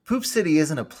Poop City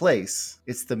isn't a place,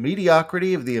 it's the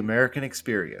mediocrity of the American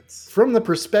experience. From the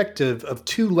perspective of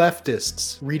two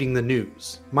leftists reading the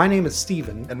news. My name is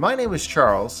Steven. And my name is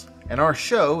Charles, and our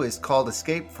show is called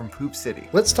Escape from Poop City.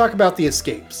 Let's talk about the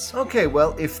escapes. Okay,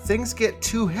 well, if things get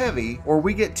too heavy or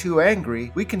we get too angry,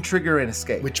 we can trigger an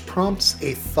escape. Which prompts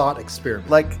a thought experiment.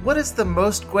 Like, what is the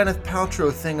most Gwyneth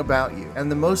Paltrow thing about you, and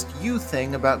the most you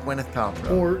thing about Gwyneth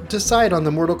Paltrow? Or decide on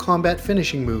the Mortal Kombat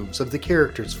finishing moves of the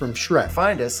characters from Shrek.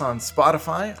 Find us on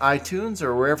Spotify, iTunes,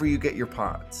 or wherever you get your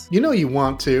pods. You know you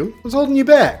want to. What's holding you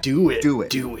back? Do it. Do it.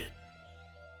 Do it.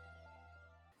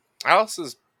 Alice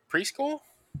is preschool?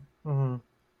 Mm-hmm.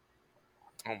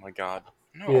 Oh my god.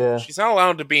 No, Yeah. she's not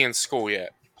allowed to be in school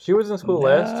yet. She was in school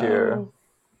last year.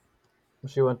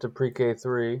 She went to pre-K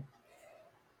 3,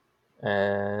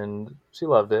 and she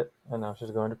loved it. And now she's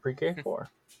going to pre-K 4.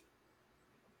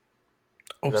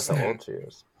 Oh, That's how snap. old she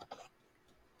is.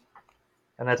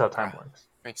 And that's how time works.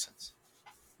 Makes sense.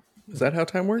 Is that how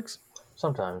time works?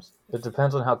 Sometimes. It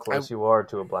depends on how close you are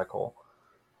to a black hole.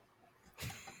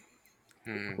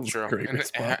 True. Great And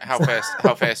response.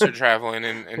 how fast you're traveling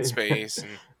in space. And...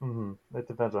 Mm-hmm. It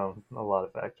depends on a lot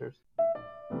of factors.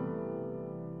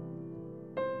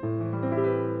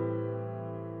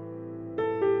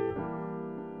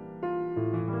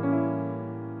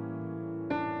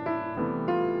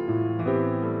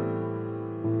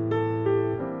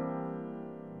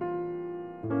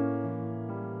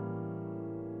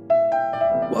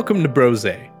 Welcome to Brose.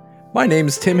 My name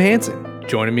is Tim Hansen.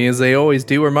 Joining me as they always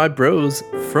do are my bros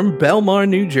from Belmar,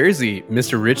 New Jersey,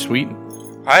 Mr. Rich Sweeten.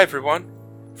 Hi, everyone.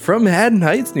 From Haddon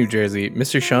Heights, New Jersey,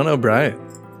 Mr. Sean O'Brien.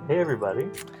 Hey, everybody.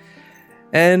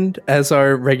 And as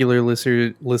our regular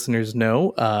listeners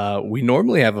know, we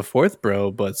normally have a fourth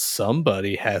bro, but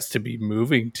somebody has to be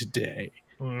moving today.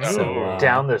 So,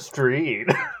 Down the street.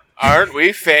 Aren't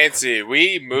we fancy?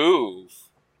 We move.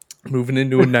 moving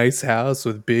into a nice house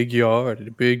with big yard and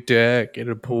a big deck and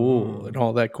a pool and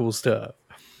all that cool stuff.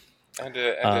 And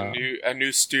a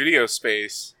new studio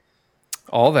space.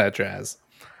 All that jazz.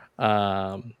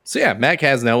 So yeah, Matt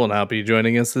Casnell will not be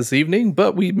joining us this evening,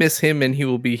 but we miss him and he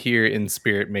will be here in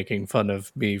spirit making fun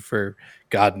of me for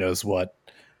God knows what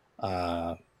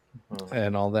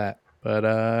and all that.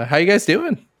 But how you guys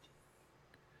doing?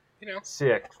 You know,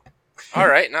 Sick. all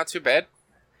right, not too bad.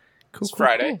 Cool, It's cool,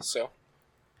 Friday, cool. so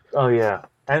Oh, yeah.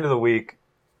 End of the week.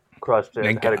 Crushed it.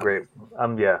 Thank Had a God. great...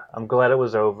 I'm glad it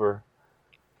was over.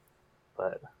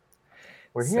 But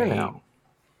we're here Same. now.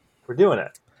 We're doing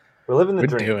it. We're living the We're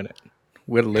dream. doing it.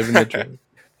 We're living the dream.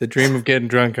 The dream of getting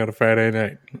drunk on a Friday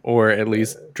night, or at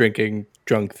least drinking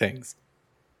drunk things.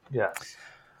 Yes.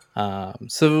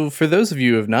 So for those of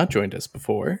you who have not joined us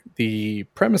before, the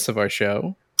premise of our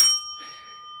show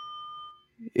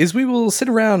is we will sit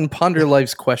around and ponder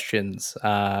life's questions.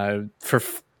 For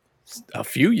a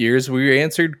few years, we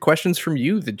answered questions from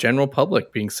you, the general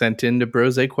public, being sent in to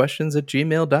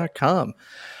brosequestions@gmail.com.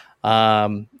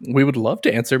 We would love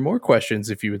to answer more questions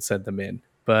if you would send them in.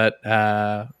 But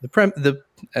as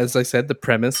I said, the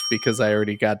premise, because I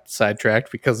already got sidetracked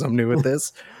because I'm new at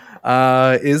this,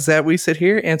 is that we sit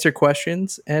here, answer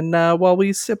questions, and while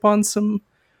we sip on some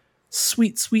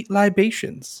sweet, sweet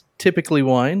libations, typically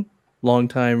wine,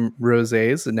 longtime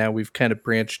rosés, and now we've kind of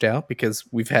branched out because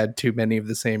we've had too many of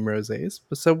the same rosés.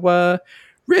 So,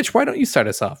 Rich, why don't you start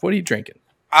us off? What are you drinking?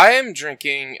 I am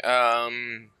drinking.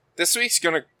 This week's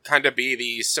gonna kind of be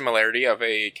the similarity of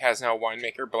a Casnell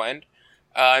winemaker blend.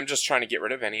 I'm just trying to get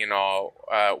rid of any and all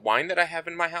wine that I have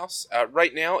in my house.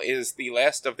 Right now is the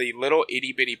last of the little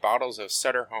itty bitty bottles of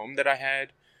Sutter Home that I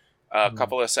had a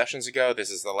couple of sessions ago. This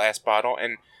is the last bottle,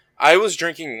 and I was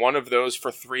drinking one of those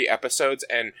for 3 episodes,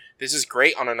 and this is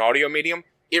great on an audio medium.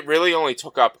 It really only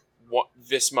took up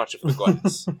this much of the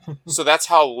glass. So that's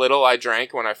how little I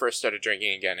drank when I first started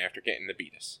drinking again after getting the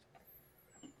beatus.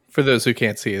 For those who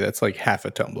can't see, that's like half a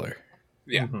tumbler.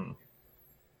 Yeah. Mm-hmm.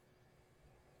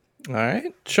 All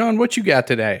right. Sean, what you got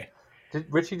today?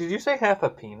 Richie, did you say half a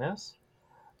penis?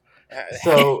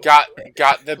 So got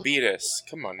the beatus.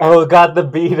 Come on. Oh, got the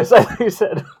beatus. I thought you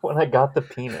said when I got the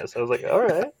penis. I was like, all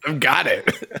right. I've got it.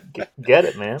 Get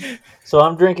it, man. So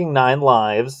I'm drinking 9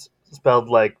 Lives, spelled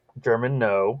like German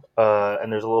no, and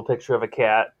there's a little picture of a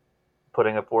cat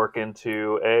putting a fork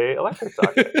into a electric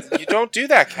socket. You don't do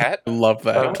that, Kat. Love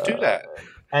that. Don't do that.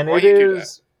 And Why it you do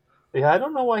is... Yeah, I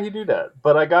don't know why he do that,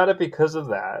 but I got it because of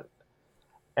that.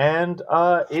 And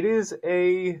it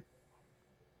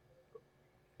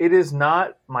is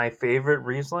not my favorite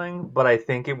Riesling, but I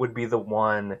think it would be the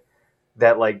one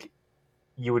that like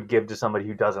you would give to somebody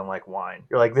who doesn't like wine.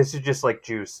 You're like, this is just like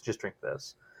juice, just drink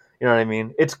this. You know what I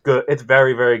mean? It's good. It's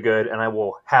very, very good, and I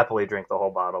will happily drink the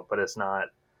whole bottle, but it's not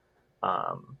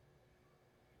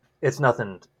It's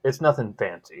nothing. It's nothing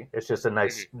fancy. It's just a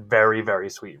nice, very, very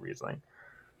sweet Riesling.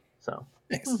 So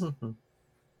Nice.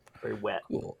 very wet.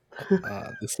 Cool.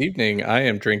 This evening, I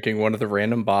am drinking one of the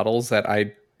random bottles that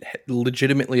I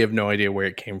legitimately have no idea where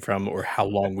it came from or how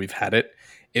long we've had it.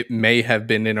 It may have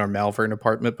been in our Malvern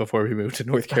apartment before we moved to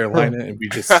North Carolina, and we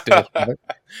just still have it.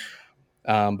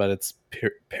 But it's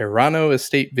Perano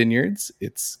Estate Vineyards.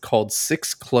 It's called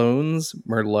Six Clones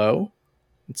Merlot.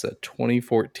 It's a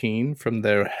 2014 from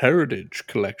their Heritage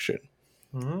Collection.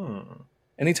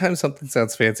 Anytime something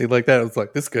sounds fancy like that, it's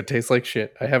like, this could taste like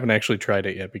shit. I haven't actually tried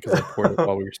it yet because I poured it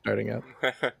while we were starting up.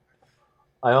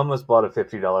 I almost bought a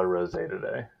 $50 rosé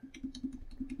today.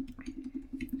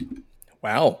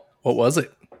 Wow. What was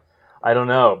it? I don't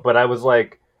know, but I was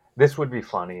like, this would be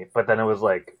funny. But then it was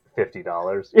like $50.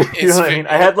 You know what I mean?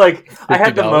 I had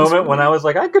the moment when I was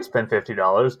like, I could spend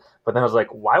 $50, but then I was like,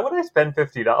 why would I spend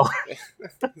 $50?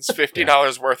 It's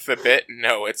 $50 worth the bit?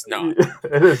 No, it's not.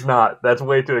 It is not. That's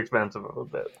way too expensive of a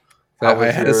bit.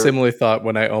 I had a similar thought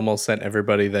when I almost sent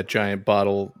everybody that giant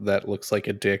bottle that looks like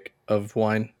a dick of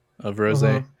wine, of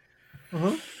rosé.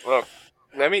 Look,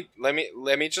 let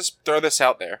me just throw this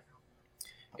out there.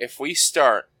 If we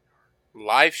start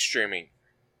live streaming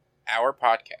our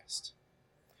podcast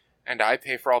and I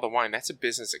pay for all the wine, that's a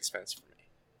business expense for me.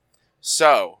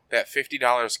 So that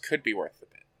 $50 could be worth the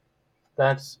bit.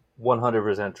 That's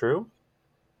 100% true.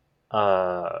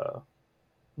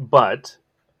 But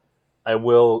I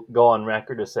will go on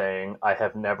record as saying I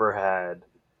have never had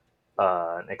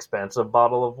an expensive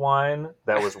bottle of wine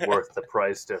that was worth the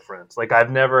price difference. Like, I've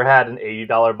never had an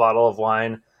 $80 bottle of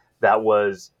wine that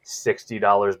was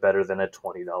 $60 better than a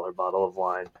 $20 bottle of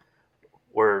wine,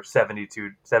 or $68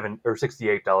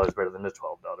 better than a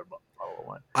 $12 bottle of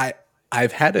wine.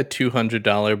 I've had a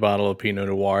 $200 bottle of Pinot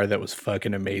Noir that was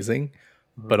fucking amazing,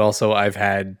 but also I've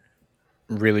had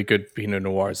really good Pinot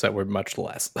Noirs that were much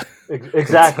less.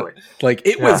 Exactly. Like,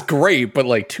 it was great, but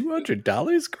like $200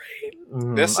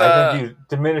 great. This I think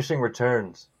diminishing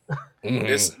returns.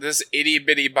 This itty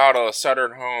bitty bottle of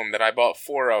Southern Home that I bought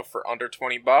 4 of for under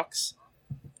 $20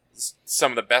 is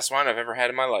some of the best wine I've ever had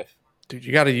in my life. Dude,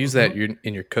 you got to use that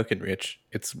in your cooking, Rich.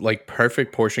 It's like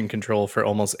perfect portion control for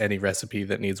almost any recipe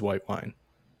that needs white wine.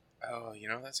 Oh,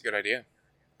 that's a good idea.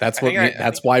 That's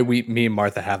why me and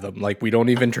Martha have them. Like, we don't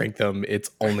even drink them. It's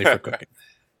only for cooking.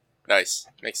 Nice.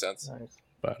 Makes sense. Nice.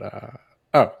 But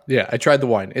I tried the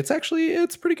wine. It's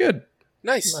pretty good.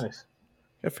 Nice.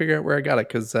 I figure out where I got it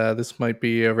because this might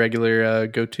be a regular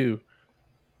go-to.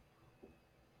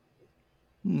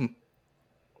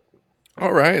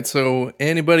 All right. So,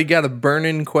 anybody got a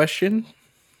burning question?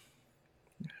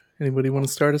 Anybody want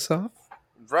to start us off?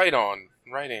 Right on.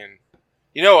 Right in.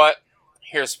 You know what?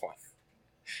 Here's one.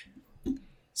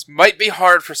 This might be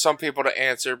hard for some people to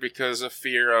answer because of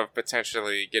fear of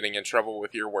potentially getting in trouble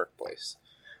with your workplace.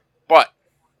 But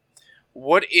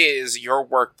what is your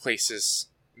workplace's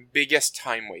biggest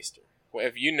time waster?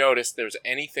 Have you noticed there's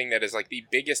anything that is like the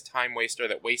biggest time waster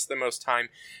that wastes the most time?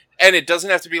 And it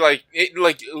doesn't have to be like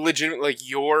legitimate, like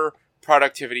your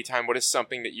productivity time. What is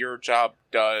something that your job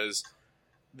does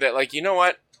that, like, you know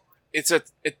what? It's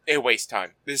a waste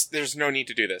time. There's no need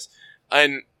to do this.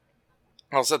 And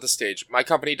I'll set the stage. My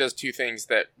company does 2 things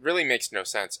that really makes no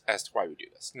sense as to why we do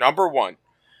this. Number 1,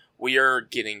 we are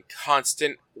getting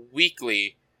constant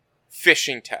weekly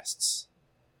phishing tests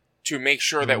to make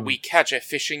sure that we catch a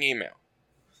phishing email.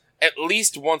 At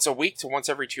least once a week to once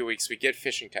every 2 weeks, we get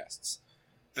phishing tests.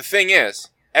 The thing is,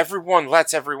 everyone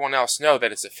lets everyone else know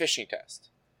that it's a phishing test.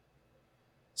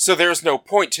 So there's no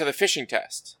point to the phishing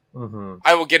test.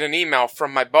 I will get an email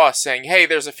from my boss saying, hey,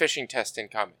 there's a phishing test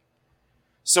incoming.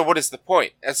 So what is the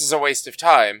point? This is a waste of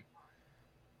time.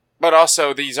 But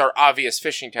also, these are obvious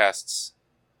phishing tests.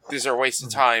 These are a waste of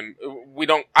time.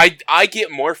 I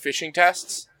get more phishing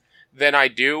tests than I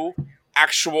do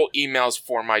actual emails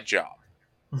for my job.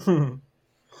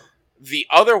 The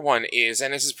other one is,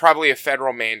 and this is probably a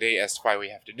federal mandate as to why we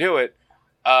have to do it,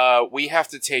 we have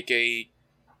to take a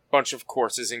bunch of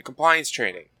courses in compliance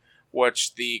training,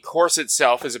 which the course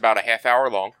itself is about a half hour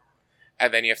long,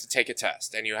 and then you have to take a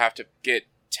test, and you have to get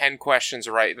 10 questions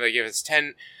right. Like, if it's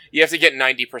 10, you have to get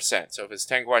 90%. So if it's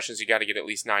 10 questions, you got to get at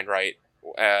least 9 right,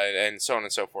 and so on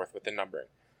and so forth with the numbering.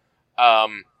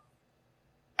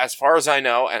 As far as I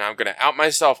know, and I'm going to out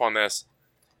myself on this,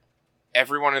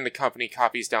 everyone in the company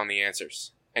copies down the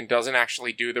answers and doesn't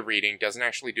actually do the reading, doesn't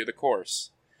actually do the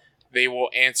course. They will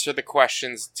answer the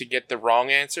questions to get the wrong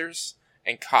answers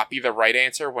and copy the right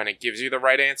answer when it gives you the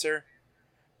right answer,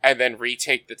 and then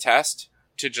retake the test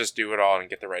to just do it all and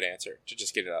get the right answer, to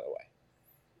just get it out of the way.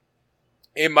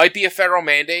 It might be a federal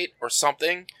mandate or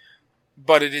something,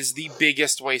 but it is the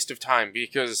biggest waste of time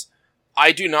because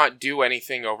I do not do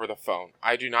anything over the phone.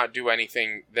 I do not do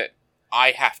anything that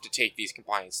I have to take these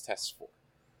compliance tests for.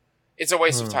 It's a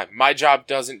waste of time. My job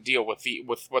doesn't deal with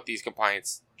what these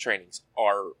compliance trainings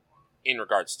are in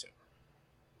regards to.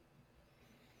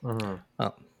 Well,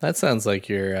 that sounds like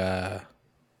your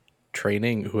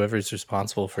training, whoever's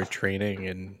responsible for training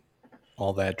and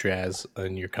all that jazz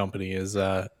in your company is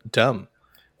dumb.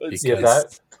 That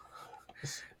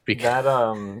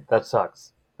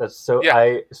sucks. That's so.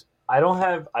 Yeah. I don't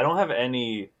have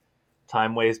any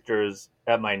time wasters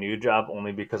at my new job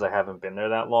only because I haven't been there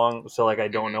that long. So like I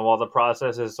don't know all the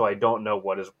processes, so I don't know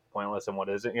what is pointless and what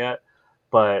isn't yet.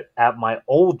 But at my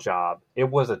old job, it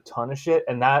was a ton of shit,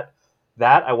 and that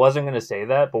I wasn't going to say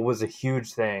that, but was a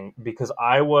huge thing because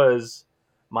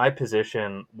my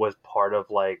position was part of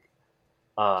like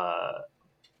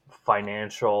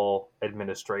financial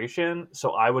administration,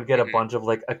 so I would get a bunch of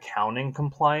like accounting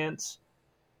compliance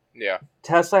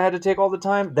tests I had to take all the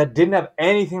time that didn't have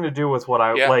anything to do with what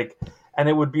I like, and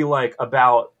it would be like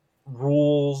about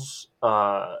rules,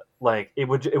 like it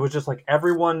was just like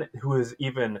everyone who is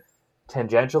even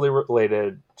tangentially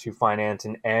related to finance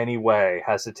in any way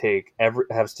has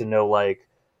to know, like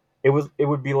it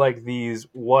would be like these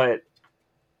what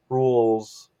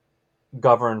rules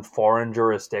govern foreign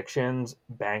jurisdictions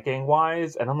banking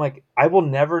wise, and I'm like, I will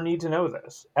never need to know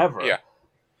this ever.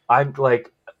 I'm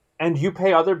like, and you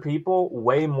pay other people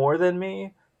way more than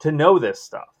me to know this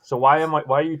stuff, so why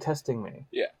are you testing me?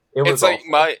 It's like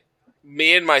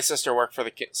me and my sister work for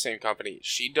the same company.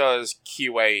 She does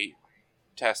QA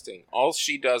testing. All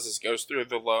she does is goes through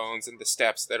the loans and the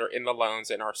steps that are in the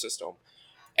loans in our system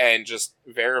and just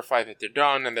verify that they're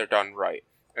done and they're done right.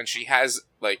 And she has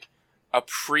like a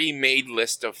pre-made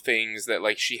list of things that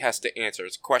like she has to answer.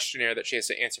 It's a questionnaire that she has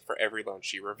to answer for every loan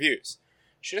she reviews.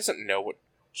 She doesn't know what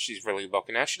she's really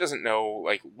looking at. She doesn't know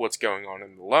like what's going on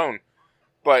in the loan.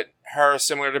 But her,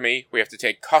 similar to me, we have to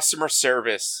take customer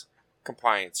service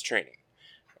compliance training,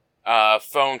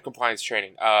 phone compliance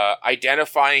training,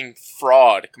 identifying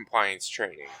fraud compliance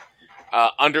training,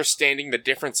 understanding the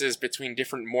differences between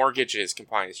different mortgages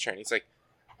compliance training. It's like,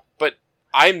 but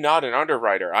I'm not an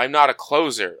underwriter. I'm not a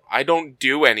closer. I don't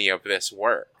do any of this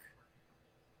work.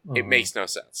 It makes no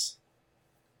sense.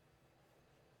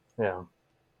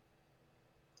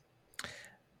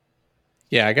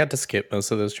 Yeah, I got to skip most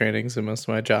of those trainings in most of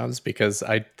my jobs because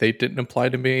they didn't apply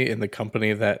to me, and the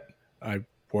company that I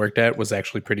worked at was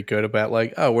actually pretty good about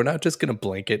like, oh, we're not just going to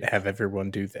blanket have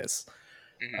everyone do this.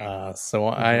 So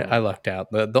I lucked out.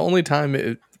 The only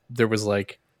time there was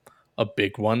like a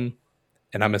big one,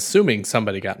 and I'm assuming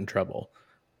somebody got in trouble,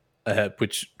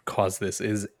 which caused this,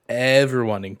 is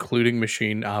everyone, including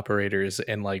machine operators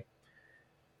and like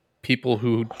people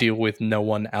who deal with no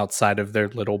one outside of their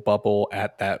little bubble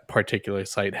at that particular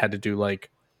site, had to do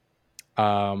like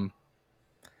what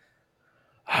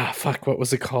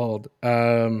was it called?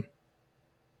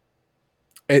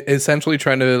 Essentially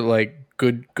trying to like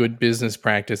good business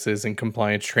practices and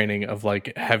compliance training of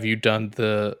like, have you done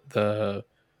the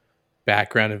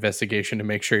background investigation to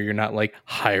make sure you're not like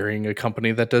hiring a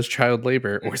company that does child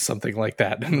labor or something like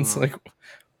that. And it's like,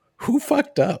 who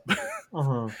fucked up?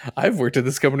 I've worked at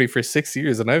this company for 6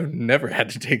 years and I've never had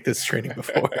to take this training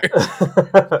before.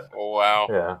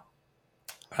 Wow.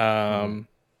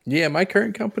 Yeah, my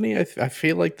current company, I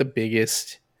feel like the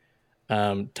biggest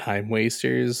time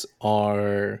wasters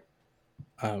are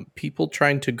people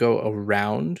trying to go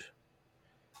around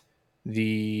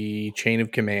the chain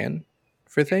of command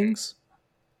for things.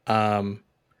 And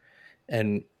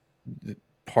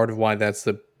part of why that's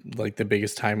the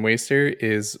biggest time waster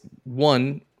is,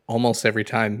 one, almost every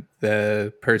time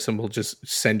the person will just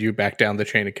send you back down the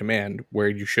chain of command where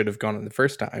you should have gone in the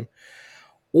first time,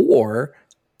 or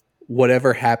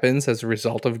whatever happens as a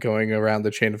result of going around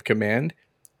the chain of command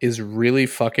is really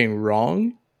fucking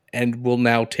wrong and will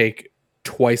now take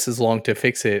twice as long to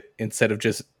fix it instead of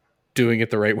just doing it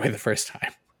the right way the first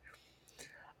time.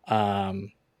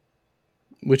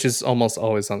 Which is almost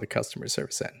always on the customer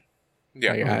service end.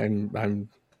 Yeah. Like, I'm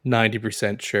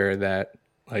 90% sure that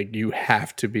like you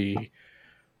have to be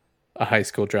a high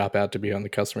school dropout to be on the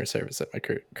customer service at my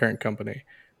current company.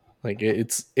 Like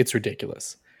it's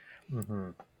ridiculous.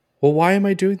 Well, why am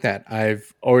I doing that?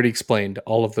 I've already explained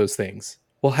all of those things.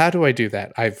 Well, how do I do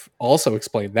that? I've also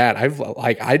explained that.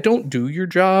 I don't do your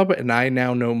job, and I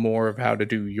now know more of how to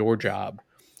do your job.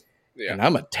 Yeah. And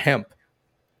I'm a temp.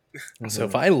 So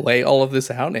if I lay all of this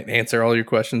out and answer all your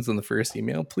questions in the first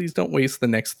email, please don't waste the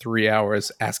next 3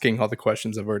 hours asking all the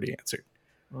questions I've already answered.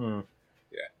 Yeah,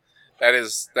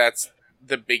 that's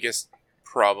the biggest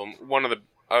problem. One of the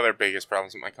other biggest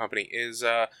problems with my company is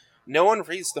no one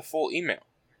reads the full email.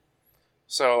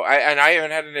 So I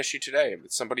even had an issue today.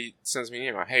 Somebody sends me an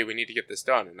email, hey, we need to get this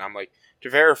done. And I'm like, to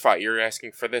verify, you're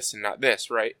asking for this and not this,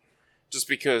 right? Just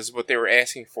because what they were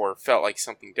asking for felt like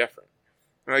something different.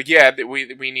 I'm like, yeah,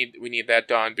 we need that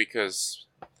done because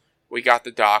we got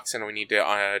the docs and we need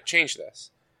to change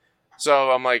this.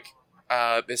 So I'm like,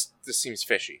 this seems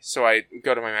fishy. So I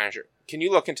go to my manager. Can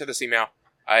you look into this email?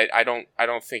 I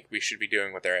don't think we should be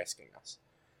doing what they're asking us.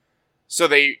 So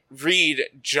they read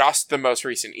just the most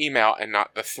recent email and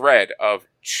not the thread of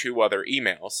 2 other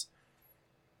emails.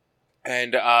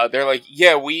 And they're like,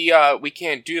 yeah, we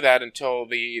can't do that until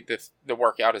the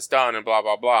workout is done and blah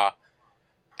blah blah.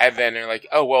 And then they're like,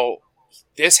 oh well,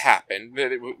 this happened.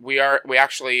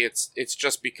 It's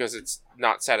just because it's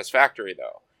not satisfactory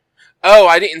though. Oh,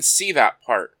 I didn't see that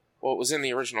part. Well, it was in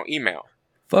the original email.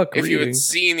 Fuck If you reading. had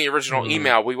seen the original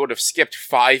email, we would have skipped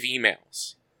 5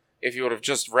 emails. If you would have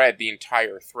just read the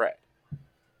entire thread.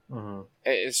 Mm-hmm.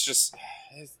 It's just...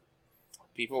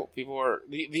 People are...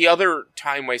 The other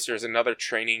time waster is another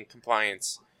training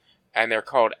compliance, and they're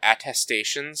called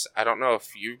attestations. I don't know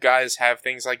if you guys have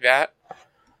things like that.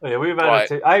 Oh, yeah, we've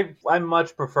I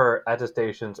much prefer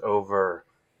attestations over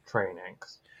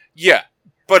trainings. Yeah,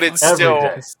 but it's Every still...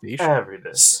 day. Every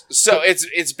day. So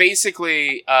it's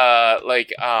basically, so,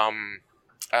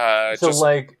 just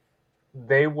like,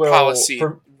 they will... policy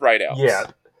write-outs. Yeah.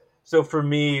 So, for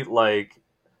me, like,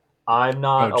 I'm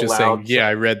not just allowed saying,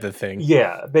 I read the thing.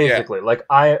 Yeah, basically. Yeah. Like,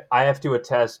 I have to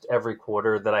attest every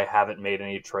quarter that I haven't made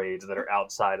any trades that are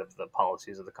outside of the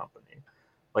policies of the company.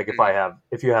 Like,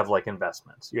 if you have, like,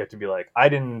 investments, you have to be like, I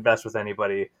didn't invest with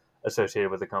anybody associated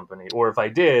with the company. Or if I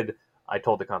did, I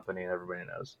told the company and everybody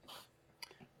knows.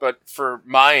 But for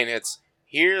mine, it's,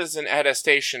 here's an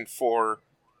attestation for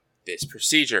this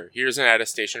procedure. Here's an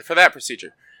attestation for that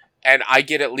procedure. And I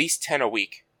get at least 10 a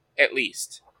week. At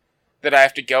least. That I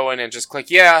have to go in and just click,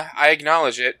 yeah, I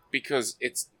acknowledge it, because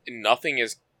it's not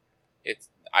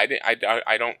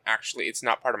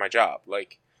part of my job.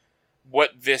 Like, what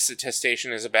this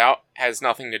attestation is about has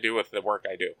nothing to do with the work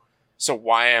I do. So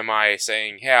why am I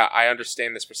saying, yeah, I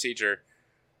understand this procedure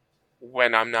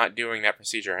when I'm not doing that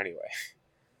procedure anyway?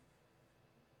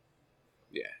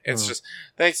 Yeah, it's just,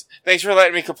 thanks for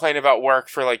letting me complain about work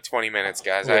for like 20 minutes,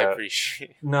 guys. Yeah. I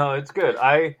appreciate it. No, it's good.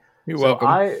 You're welcome.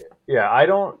 I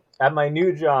don't, at my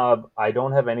new job, I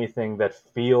don't have anything that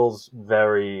feels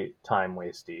very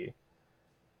time-wasty.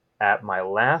 At my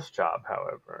last job,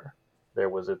 however, there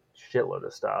was a shitload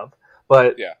of stuff.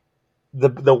 But yeah.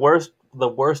 the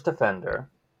worst offender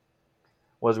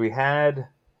was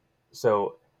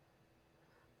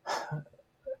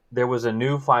there was a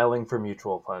new filing for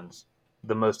mutual funds,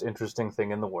 the most interesting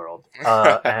thing in the world.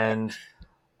 And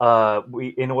we,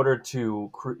 in order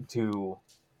to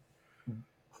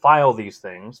file these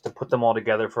things, to put them all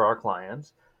together for our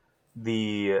clients,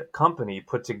 the company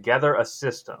put together a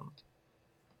system,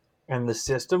 and the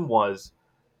system was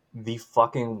the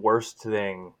fucking worst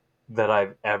thing that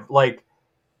I've ever, like,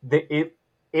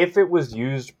 if it was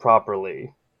used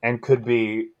properly and could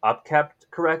be upkept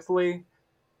correctly,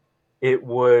 it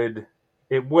would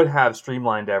have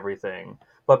streamlined everything.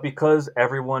 But because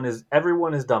everyone is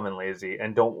dumb and lazy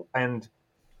and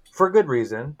for good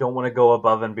reason, don't want to go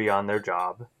above and beyond their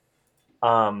job.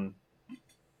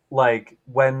 Like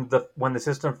when the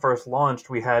system first launched,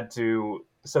 we had to.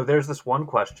 So there's this one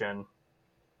question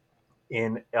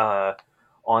in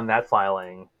on that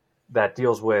filing that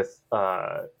deals with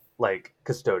like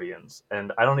custodians,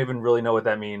 and I don't even really know what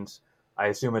that means. I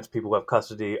assume it's people who have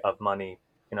custody of money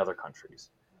in other countries,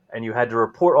 and you had to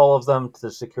report all of them to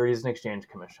the Securities and Exchange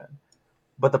Commission.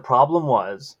 But the problem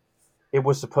was, it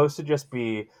was supposed to just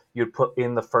be, you'd put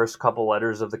in the first couple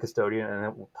letters of the custodian and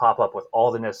it would pop up with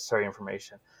all the necessary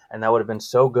information. And that would have been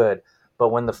so good. But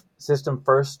when the system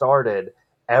first started,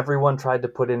 everyone tried to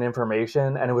put in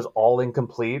information and it was all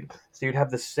incomplete. So you'd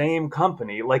have the same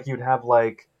company, like you'd have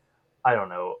like, I don't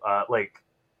know,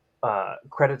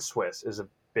 Credit Suisse is a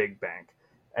big bank.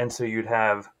 And so you'd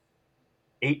have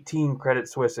 18 Credit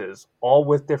Suisses, all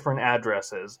with different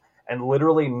addresses, and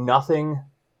literally nothing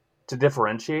to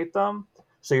differentiate them.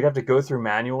 So you'd have to go through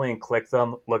manually and click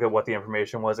them, look at what the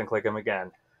information was, and click them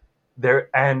again.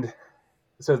 And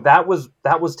so that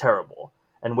was terrible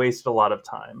and wasted a lot of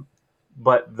time.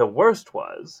 But the worst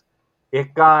was,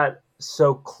 it got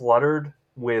so cluttered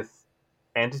with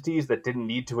entities that didn't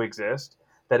need to exist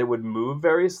that it would move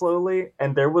very slowly.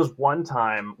 And there was one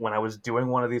time when I was doing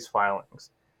one of these filings,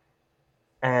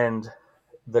 and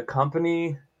the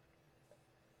company,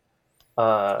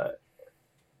 it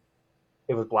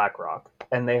was BlackRock.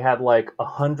 and they had like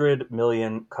 100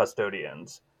 million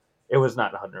custodians. It was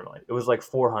not 100 million. It was like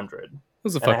 400. It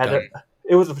was a And I fuck had ton.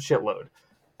 it was a shitload.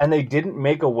 And they didn't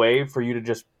make a way for you to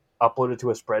just upload it to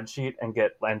a spreadsheet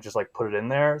and just like put it in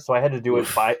there. So I had to do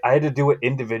it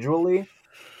individually.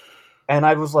 And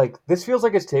I was like, this feels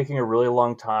like it's taking a really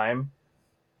long time.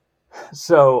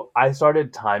 So I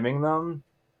started timing them,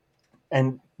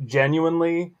 and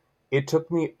genuinely it took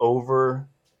me over,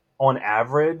 on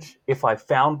average, if I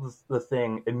found the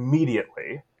thing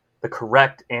immediately, the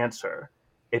correct answer,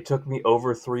 it took me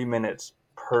over 3 minutes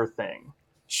per thing.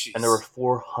 Jeez. And there were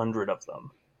 400 of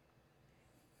them.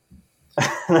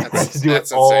 And I had That's- to do it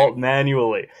that's all insane.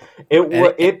 manually. And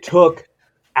It took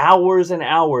hours and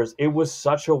hours. It was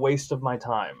such a waste of my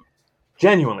time.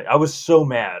 Genuinely, I was so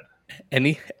mad.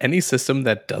 Any system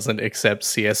that doesn't accept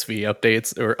CSV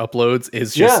updates or uploads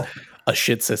is just a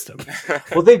shit system.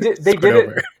 Well, they did Start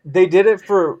over. they did it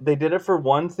for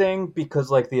one thing, because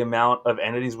like the amount of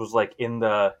entities was like in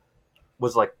the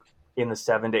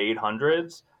 7 to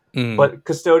 800s. Mm. But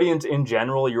custodians in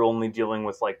general, you're only dealing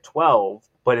with like 12.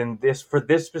 But for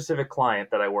this specific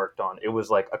client that I worked on, it was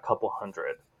like a couple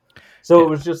hundred. So Yeah. it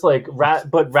was just like,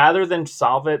 but rather than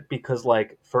solve it, because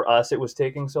like for us it was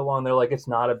taking so long, they're like, it's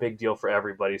not a big deal for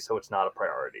everybody, so it's not a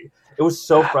priority. It was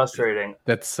so frustrating.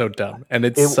 That's so dumb, and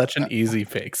it's such an easy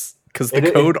fix because the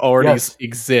It- code already yes.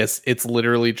 exists. It's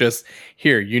literally just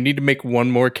here. You need to make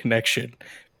one more connection.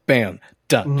 Bam,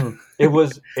 done. Mhm. It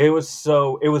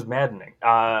was maddening,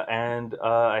 and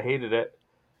I hated it.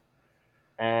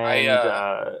 And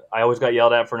I always got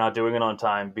yelled at for not doing it on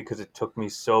time, because it took me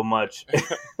so much,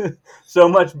 so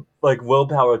much like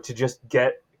willpower to just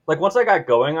get, like, once I got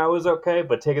going, I was okay.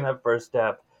 But taking that first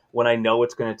step, when I know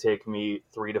it's going to take me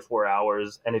 3 to 4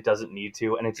 hours and it doesn't need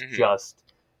to, and it's just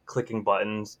clicking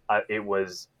buttons,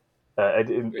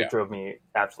 it drove me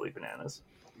absolutely bananas.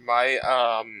 My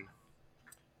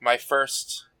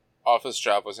first office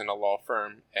job was in a law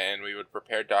firm, and we would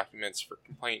prepare documents for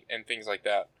complaint and things like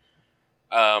that.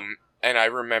 And I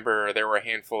remember there were a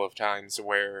handful of times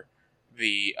where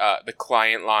the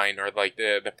client line, or like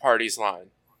the parties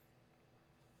line,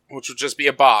 which would just be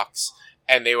a box,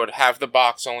 and they would have the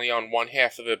box only on one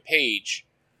half of the page,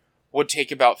 would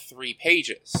take about 3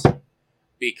 pages.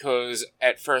 Because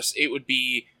at first it would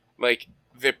be like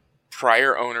the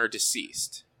prior owner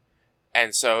deceased.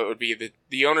 And so it would be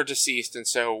the owner deceased, and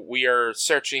so we are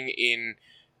searching in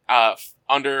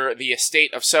under the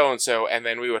estate of so-and-so, and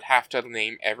then we would have to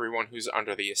name everyone who's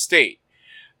under the estate.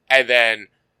 And then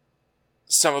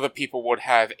some of the people would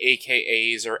have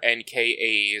AKAs or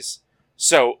NKAs.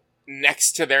 So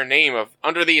next to their name of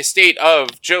under the estate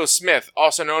of Joe Smith,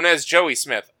 also known as Joey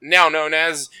Smith, now known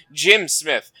as Jim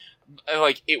Smith,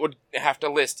 like it would have to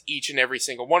list each and every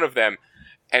single one of them,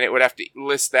 and it would have to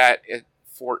list that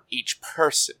for each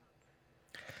person.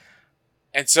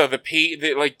 And so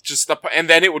and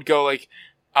then it would go like,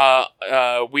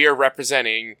 we are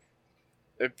representing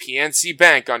the PNC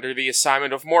Bank under the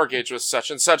assignment of mortgage with such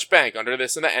and such bank under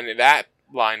this and that, and that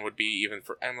line would be even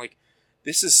for. I'm like,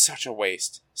 this is such a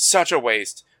waste, such a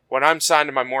waste. When I'm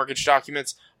signing my mortgage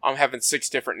documents, I'm having 6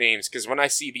 different names, because when I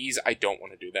see these, I don't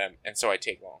want to do them, and so I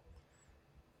take long.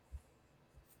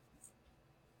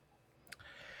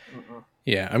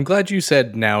 Yeah, I'm glad you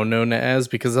said now known as,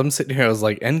 because I'm sitting here, I was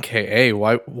like, NKA,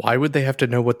 why would they have to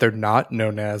know what they're not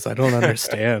known as? I don't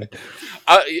understand.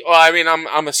 Well, I mean,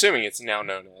 I'm assuming it's now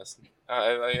known as.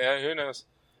 Who knows?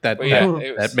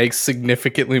 That makes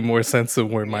significantly more sense than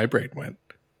where my brain went.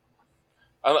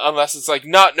 Unless it's like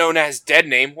not known as dead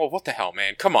name. Well, what the hell,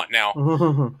 man? Come on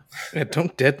now. Yeah,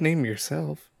 don't dead name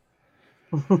yourself.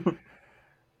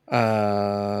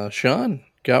 Sean,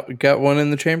 got one in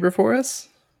the chamber for us?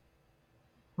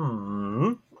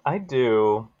 I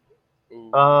do.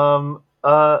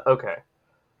 Okay.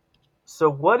 So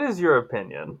what is your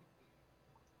opinion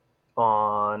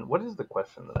on... What is the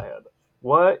question that I had?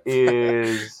 What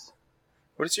is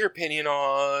your opinion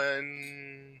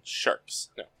on sharks?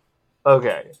 No.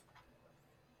 Okay.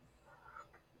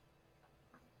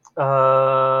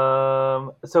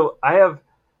 So I have...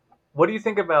 What do you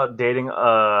think about dating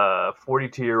a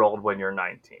 42-year-old when you're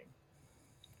 19?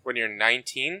 When you're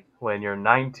 19? When you're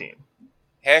 19.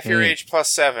 Half your age plus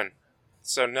 7.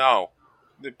 So no.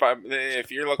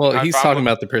 If you're looking... Well, he's talking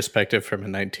about the perspective from a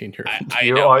 19-year-old.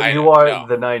 You are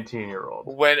the 19-year-old.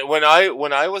 When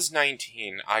I was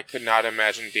 19, I could not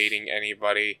imagine dating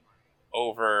anybody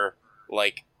over,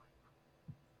 like,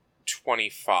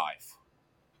 25.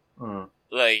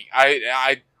 Like,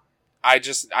 I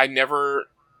never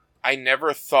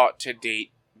thought to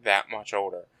date that much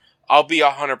older. I'll be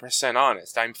 100%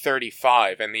 honest. I'm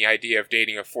 35, and the idea of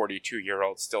dating a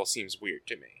 42-year-old still seems weird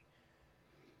to me.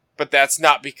 But that's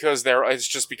not because it's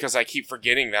just because I keep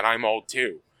forgetting that I'm old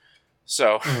too.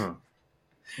 So,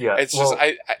 Yeah, it's just,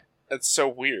 it's so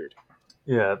weird.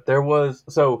 Yeah,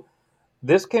 so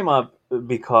this came up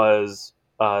because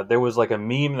there was like a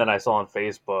meme that I saw on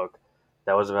Facebook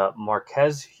that was about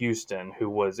Marquez Houston,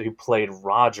 who played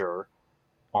Roger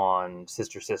on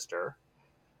Sister Sister.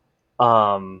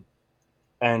 And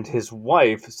his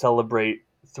wife celebrate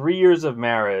 3 years of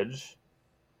marriage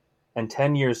and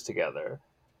 10 years together.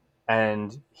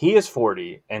 And he is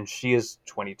 40 and she is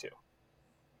 22.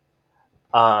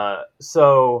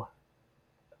 So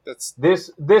this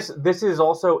is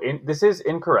also this is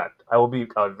incorrect. I will be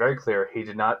very clear. He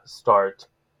did not start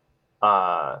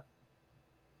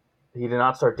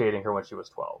dating her when she was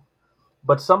 12.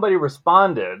 But somebody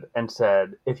responded and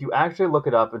said, if you actually look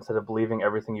it up instead of believing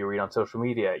everything you read on social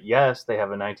media, yes, they have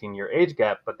a 19-year age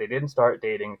gap, but they didn't start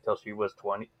dating until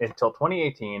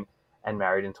 2018 and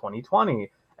married in 2020.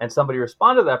 And somebody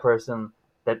responded to that person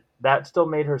that still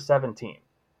made her 17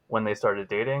 when they started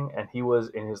dating, and he was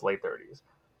in his late 30s.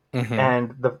 Mm-hmm.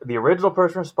 And the original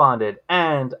person responded,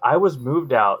 and I was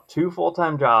moved out 2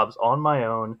 full-time jobs on my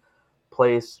own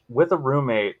place with a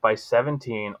roommate by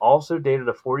 17, also dated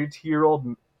a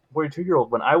 42-year-old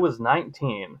when I was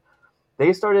 19.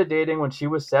 They started dating when she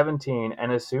was 17,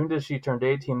 and as soon as she turned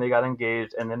 18, they got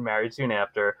engaged and then married soon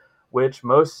after, which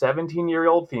most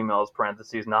 17-year-old females,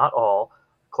 parentheses, not all,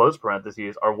 close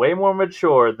parentheses, are way more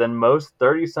mature than most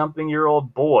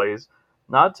 30-something-year-old boys,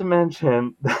 not to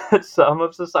mention that some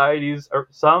of societies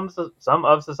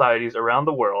around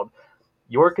the world,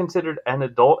 you're considered an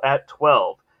adult at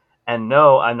 12. And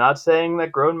no, I'm not saying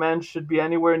that grown men should be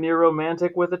anywhere near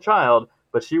romantic with a child,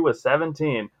 but she was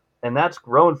 17, and that's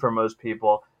grown for most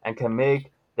people and can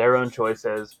make their own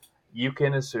choices. You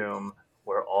can assume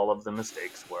where all of the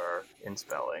mistakes were in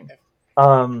spelling.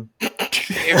 There's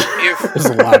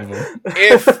a lot of them.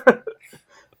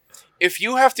 If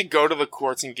you have to go to the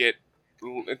courts and get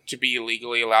to be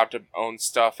legally allowed to own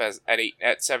stuff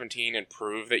at 17 and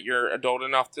prove that you're adult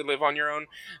enough to live on your own,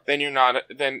 then you're not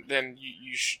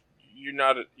you're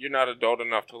not adult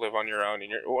enough to live on your own,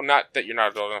 and not that you're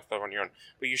not adult enough to live on your own,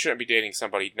 but you shouldn't be dating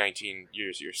somebody 19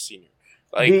 years your senior.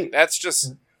 That's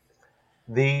just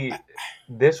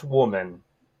this woman.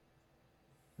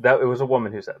 That it was a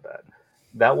woman who said that.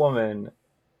 That woman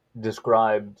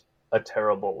described a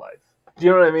terrible life. Do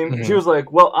you know what I mean? Mm-hmm. She was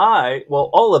like, "Well,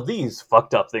 all of these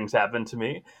fucked up things happened to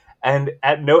me,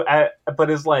 but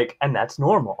it's like, and that's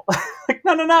normal." Like,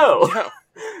 no. Yeah.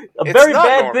 Very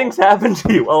bad things happen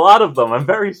to you. A lot of them. I'm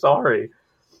very sorry.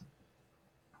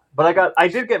 But I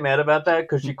did get mad about that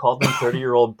because she called them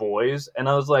 30-year-old boys, and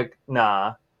I was like,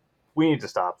 nah, we need to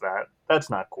stop that. That's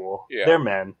not cool. Yeah. They're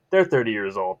men. They're 30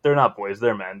 years old. They're not boys.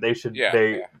 They're men. They should.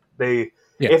 Yeah.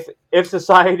 If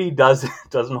society doesn't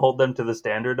hold them to the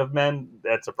standard of men,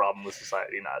 that's a problem with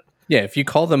society, not. Yeah, if you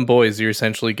call them boys, you're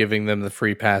essentially giving them the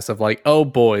free pass of like, oh,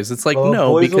 boys. It's like,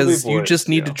 no, because you just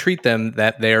need to treat them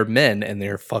that they're men and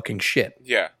they're fucking shit.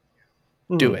 Yeah.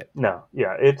 Do it. No,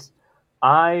 yeah,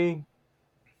 I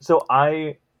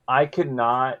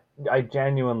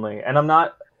genuinely, and I'm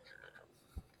not,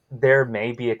 there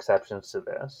may be exceptions to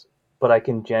this, but I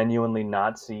can genuinely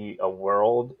not see a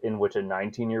world in which a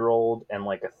 19-year-old and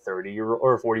like a 30-year-old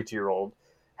or a 42-year-old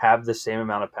have the same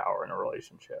amount of power in a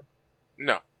relationship.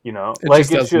 No. You know, it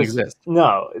just doesn't exist.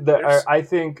 No, I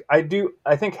think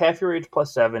half your age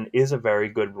plus 7 is a very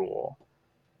good rule.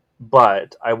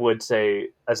 But I would say,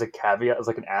 as a caveat, as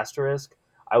like an asterisk,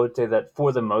 I would say that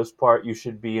for the most part, you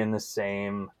should be in the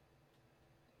same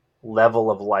level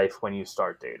of life when you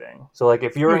start dating. So like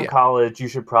if you're in college, you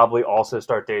should probably also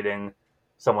start dating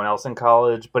someone else in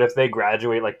college. But if they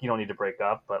graduate, like you don't need to break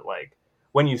up. But like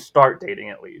when you start dating,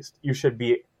 at least you should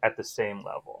be at the same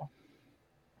level.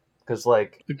 Because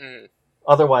like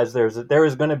otherwise, there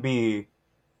is going to be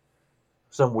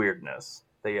some weirdness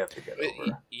that you have to get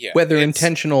over. Yeah, whether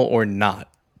intentional or not.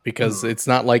 Because it's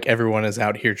not like everyone is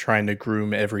out here trying to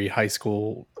groom every high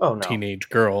school teenage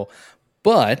girl.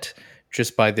 But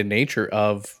just by the nature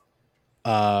of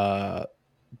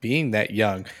being that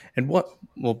young. And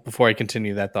before I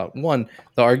continue that thought, the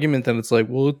argument that it's like,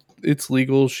 well, it's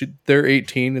legal. They're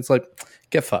 18. It's like,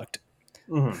 get fucked.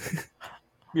 Mm-hmm.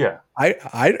 Yeah.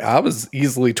 I was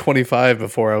easily 25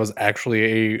 before I was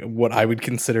actually what I would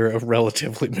consider a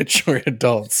relatively mature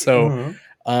adult. So,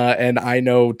 and I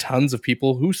know tons of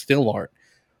people who still aren't,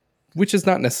 which is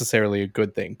not necessarily a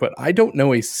good thing. But I don't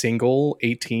know a single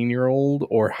 18-year-old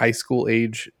or high school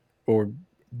age or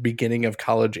beginning of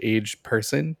college age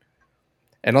person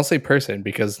and I'll say person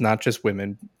because not just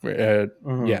women,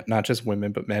 Mhm. not just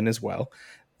women, but men as well,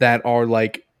 that are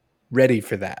like ready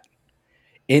for that,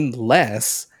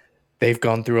 unless they've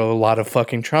gone through a lot of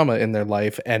fucking trauma in their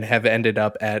life and have ended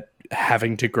up at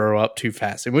having to grow up too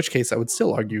fast. In which case, I would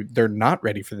still argue they're not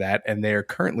ready for that, and they're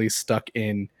currently stuck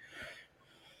in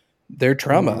their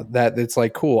trauma. That it's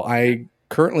like, cool, I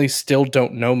currently still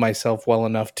don't know myself well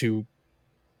enough to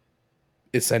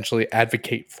essentially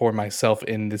advocate for myself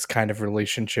in this kind of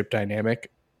relationship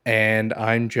dynamic, and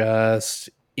I'm just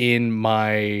in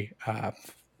my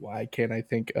why can't I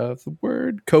think of the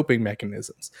word, coping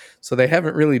mechanisms. So they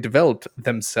haven't really developed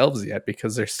themselves yet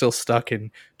because they're still stuck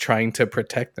in trying to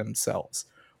protect themselves,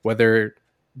 whether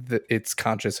it's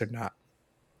conscious or not.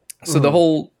 So the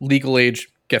whole legal age,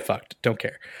 get fucked, don't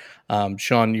care.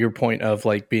 Sean, your point of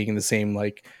like being in the same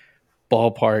like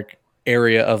ballpark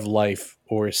area of life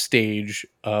or stage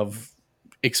of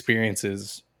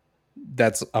experiences,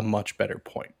 that's a much better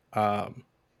point.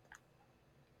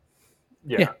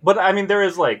 Yeah. But I mean,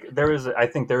 I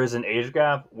think there is an age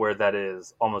gap where that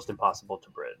is almost impossible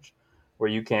to bridge, where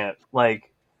you can't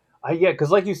like, because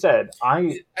like you said,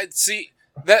 I'd see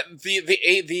that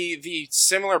the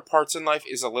similar parts in life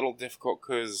is a little difficult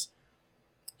because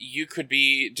you could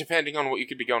be, depending on what you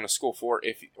could be going to school for,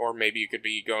 or maybe you could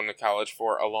be going to college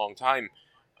for a long time.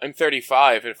 I'm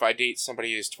 35, and if I date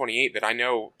somebody who's 28, that I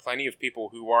know plenty of people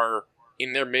who are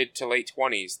in their mid to late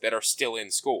 20s that are still in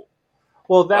school.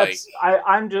 Well, that's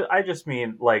I just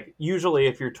mean like usually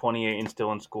if you're 28 and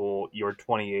still in school, you're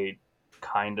 28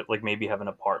 kind of like maybe have an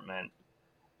apartment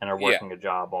and are working a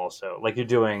job also. Like you're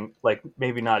doing like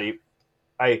maybe not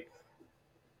I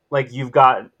like you've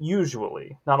got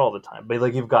usually not all the time, but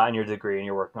like you've gotten your degree and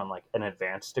you're working on like an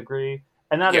advanced degree,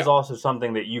 and that is also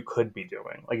something that you could be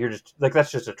doing. Like you're just like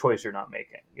that's just a choice you're not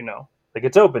making, you know. Like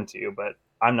it's open to you, but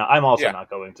I'm also not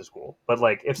going to school. But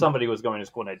like if somebody was going to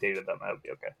school and I dated them, I would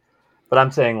be okay. But I'm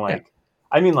saying like,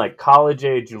 I mean like college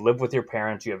age, you live with your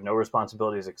parents, you have no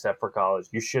responsibilities except for college.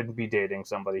 You shouldn't be dating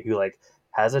somebody who like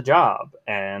has a job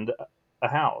and a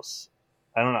house.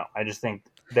 I don't know. I just think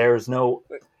there's no,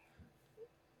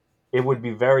 it would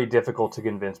be very difficult to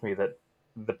convince me that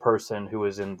the person who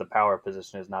is in the power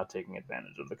position is not taking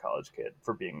advantage of the college kid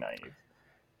for being naive.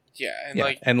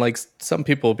 Yeah, and like some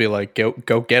people will be like,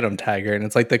 go get him, Tiger. And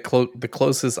it's like the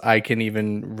closest I can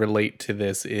even relate to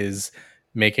this is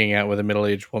making out with a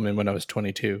middle-aged woman when I was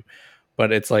 22.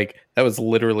 But it's like that was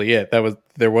literally it.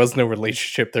 There was no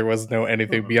relationship, there was no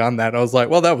anything beyond that. I was like,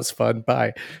 well, that was fun,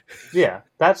 bye. Yeah,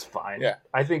 that's fine. Yeah.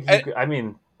 I think that's,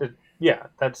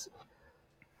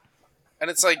 and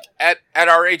it's like at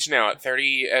our age now, at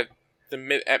 30, at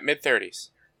mid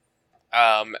 30s,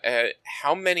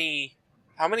 how many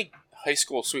high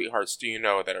school sweethearts do you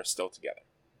know that are still together?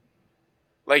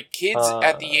 Like kids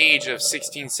at the age of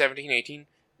 16, 17, 18,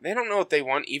 they don't know what they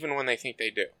want even when they think they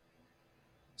do.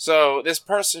 So this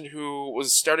person who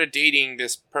started dating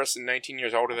this person 19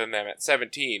 years older than them at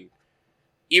 17,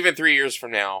 even 3 years from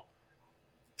now,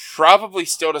 probably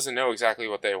still doesn't know exactly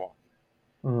what they want.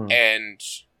 And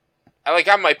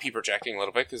I might be projecting a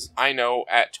little bit because I know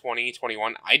at 20,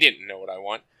 21, I didn't know what I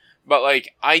want. But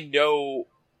like I know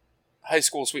high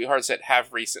school sweethearts that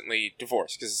have recently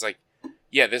divorced because it's like,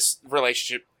 yeah, this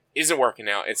relationship isn't working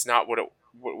out. It's not what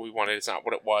we wanted. It's not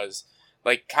what it was.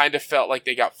 Like, kind of felt like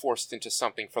they got forced into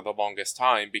something for the longest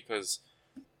time because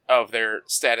of their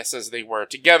status as they were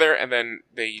together, and then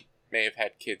they may have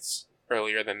had kids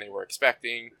earlier than they were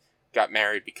expecting, got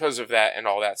married because of that, and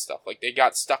all that stuff. Like, they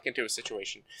got stuck into a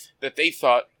situation that they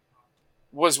thought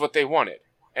was what they wanted,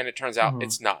 and it turns out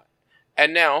it's not.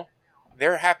 And now,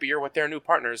 they're happier with their new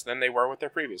partners than they were with their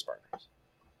previous partners.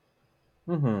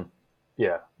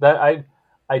 Yeah. That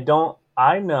I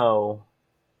know,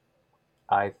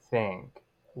 I think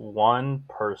one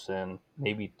person,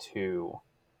 maybe two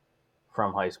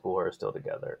from high school are still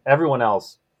together. Everyone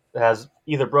else has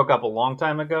either broke up a long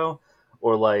time ago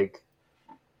or like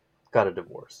got a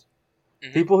divorce.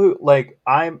 People who like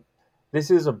this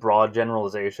is a broad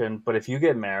generalization, but if you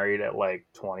get married at like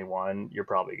 21, you're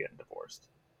probably getting divorced.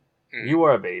 You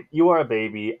are a baby. You are a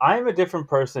baby. I'm a different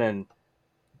person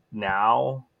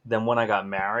now than when I got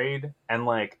married, and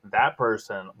like that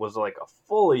person was like a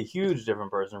fully huge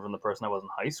different person from the person I was in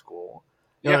high school.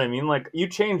 You know what I mean? Like you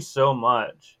change so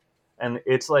much, and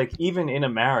it's like even in a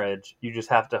marriage, you just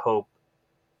have to hope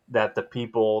that the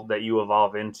people that you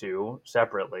evolve into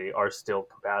separately are still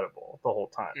compatible the whole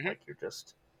time. Like you're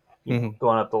just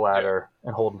going up the ladder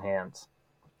and holding hands.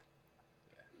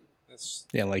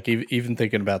 Yeah, like even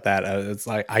thinking about that, it's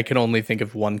like I can only think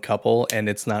of one couple, and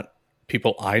it's not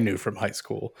people I knew from high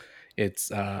school. It's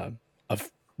a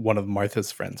one of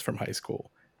Martha's friends from high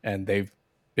school, and they've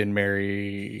been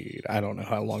married. I don't know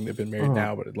how long they've been married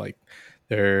now, but like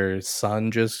their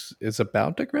son just is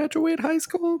about to graduate high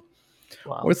school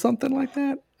or something like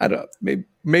that. I don't.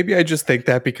 Maybe I just think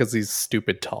that because he's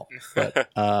stupid tall, but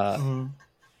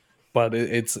but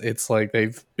it's like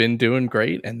they've been doing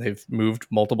great, and they've moved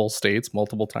multiple states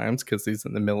multiple times because he's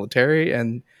in the military,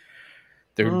 and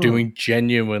they're doing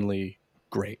genuinely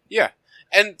great. Yeah,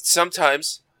 and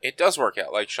sometimes it does work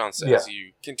out, like Sean says.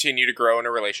 You continue to grow in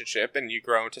a relationship, and you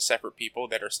grow into separate people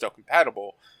that are still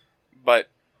compatible. But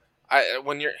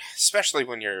especially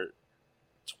when you're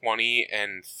 20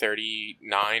 and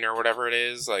 39 or whatever it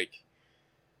is, like,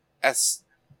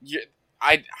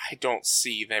 I don't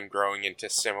see them growing into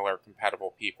similar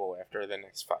compatible people after the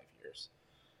next 5 years.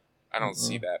 I don't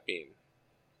see that being.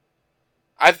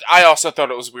 I also thought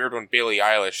it was weird when Billie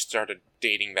Eilish started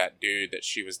dating that dude that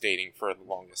she was dating for the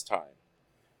longest time,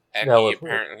 and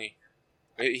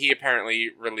he apparently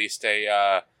released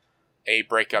a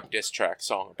breakup diss track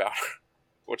song about her,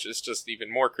 which is just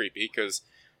even more creepy because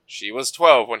she was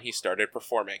 12 when he started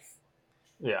performing.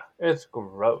 Yeah, it's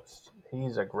gross.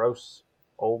 He's a gross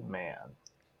old man.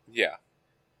 Yeah.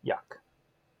 Yuck.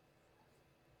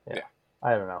 Yeah.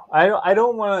 I don't know. I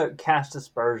don't want to cast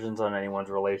aspersions on anyone's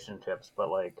relationships, but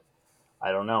like,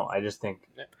 I don't know. I just think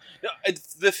no,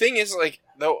 the thing is, like,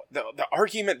 the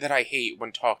argument that I hate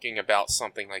when talking about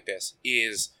something like this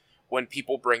is when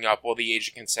people bring up, well, the age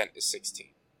of consent is 16.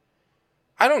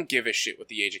 I don't give a shit what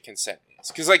the age of consent is,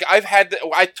 because like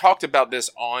I talked about this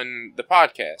on this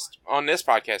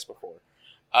podcast before.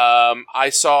 I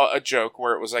saw a joke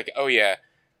where it was like, oh yeah,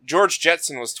 George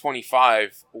Jetson was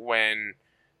 25 when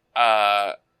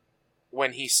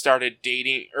he started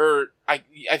dating, or I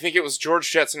think it was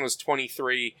George Jetson was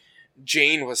 23,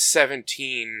 Jane was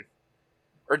 17,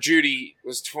 or Judy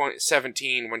was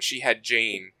 17 when she had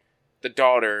Jane, the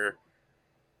daughter,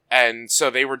 and so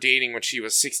they were dating when she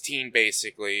was 16,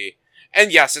 basically.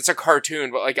 And yes, it's a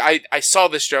cartoon, but like I saw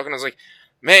this joke and I was like,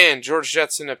 man, George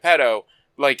Jetson, a pedo,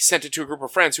 like sent it to a group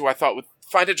of friends who I thought would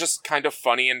find it just kind of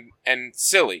funny and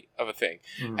silly of a thing.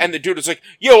 And the dude was like,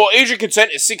 yo, well, age of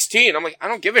consent is 16. I'm like, I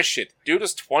don't give a shit. The dude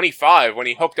was 25 when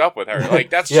he hooked up with her. Like,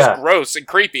 that's just gross and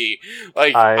creepy.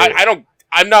 Like,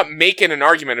 I'm not making an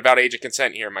argument about age of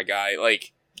consent here, my guy.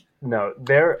 Like, no,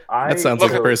 that sounds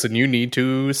like a person you need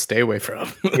to stay away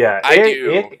from. Yeah, I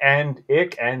do. Ick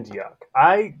and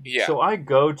yuck. So I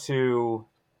go to,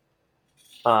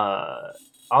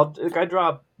 I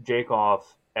drop Jake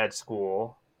off at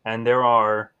school, and there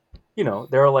are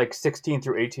like 16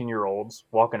 through 18-year-olds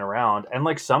walking around, and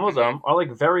like some of them are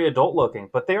like very adult looking,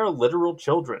 but they are literal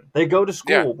children. They go to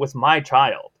school with my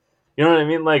child. You know what I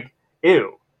mean? Like,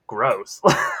 ew, gross.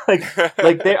 like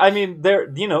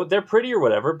they're pretty or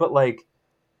whatever, but like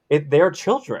they're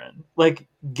children. Like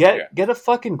get a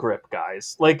fucking grip,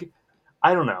 guys. Like,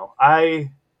 I don't know.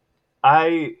 I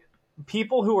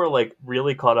people who are like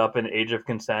really caught up in age of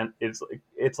consent,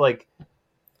 it's like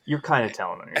you're kind of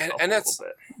telling on yourself and a that's,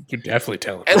 little bit. You're definitely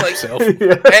telling and on like, yourself.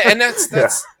 And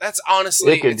that's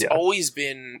honestly, it's always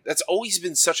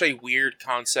been such a weird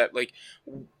concept.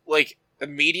 Like the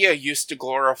media used to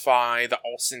glorify the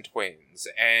Olsen twins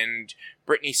and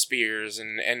Britney Spears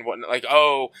and whatnot. Like,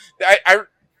 oh,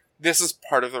 this is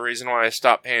part of the reason why I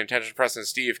stopped paying attention to Preston and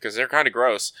Steve, because they're kind of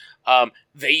gross.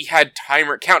 They had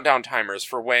countdown timers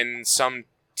for when some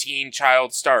teen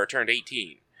child star turned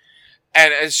 18.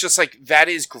 And it's just like, that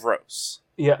is gross.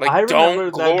 Yeah, like,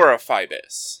 don't glorify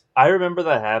this. I remember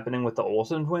that happening with the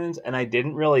Olsen twins, and I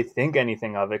didn't really think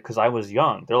anything of it because I was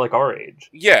young. They're like our age.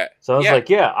 Yeah. So I was like,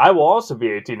 yeah, I will also be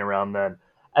 18 around then.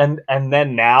 And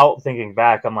then now, thinking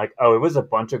back, I'm like, oh, it was a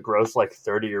bunch of gross, like,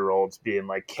 30-year-olds being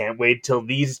like, can't wait till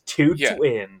these two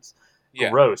twins,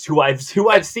 gross, who I've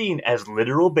seen as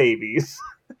literal babies,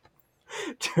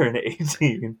 turn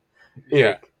 18.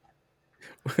 Yeah.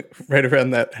 Right around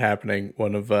that happening,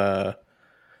 one of the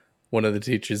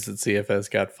teachers at CFS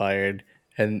got fired,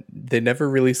 and they never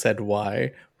really said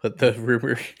why, but the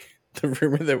rumor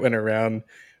that went around,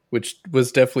 which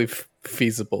was definitely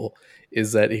feasible,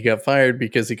 is that he got fired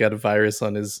because he got a virus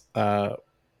on his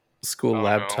school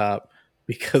laptop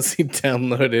because he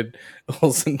downloaded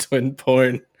Olsen twin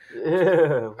porn.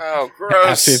 Ew. Oh,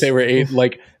 gross. After they were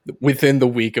within the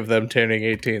week of them turning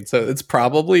 18. So it's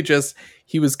probably just,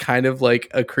 he was kind of like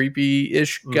a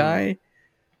creepy-ish guy.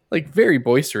 Like, very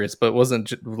boisterous, but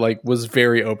wasn't like, was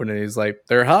very open, and he's like,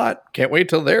 they're hot, can't wait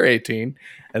till they're 18.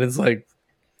 And it's like,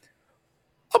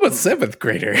 I'm a 7th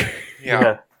grader.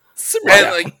 Yeah.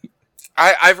 And like,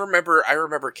 I remember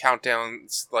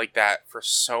countdowns like that for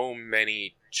so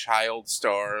many child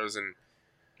stars, and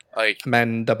Like,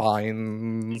 Amanda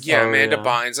Bynes. yeah, Oh, Amanda yeah.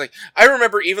 Bynes. Like, I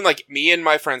remember even like me and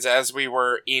my friends as we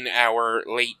were in our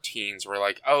late teens were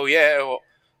like, oh yeah, well,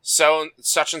 so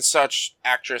such and such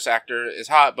actor is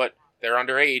hot, but they're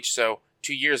underage, so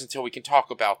 2 years until we can talk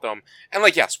about them. And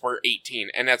like, yes, we're 18,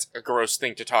 and that's a gross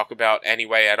thing to talk about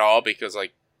anyway at all, because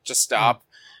like, just stop.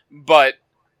 But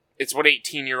it's what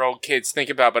 18-year-old kids think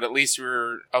about, but at least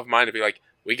we're of mind to be like,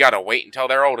 we gotta wait until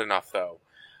they're old enough though.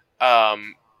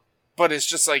 But it's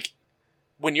just like,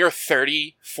 when you're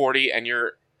 30, 40, and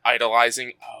you're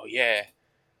idolizing, oh yeah,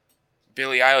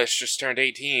 Billie Eilish just turned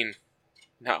 18.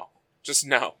 No. Just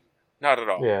no. Not at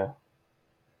all. Yeah.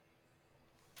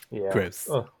 Yeah. Gross.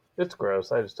 Ugh, it's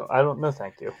gross. I don't know.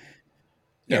 Thank you.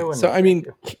 Yeah. No, So, no, I thank mean,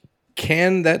 you.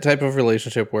 can that type of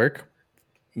relationship work?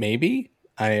 Maybe.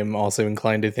 I am also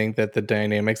inclined to think that the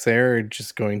dynamics there are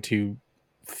just going to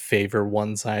favor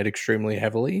one side extremely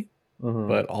heavily. Mhm.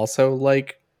 But also,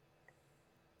 like,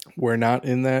 we're not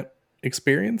in that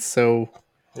experience. So,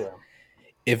 Yeah.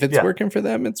 if it's Yeah. working for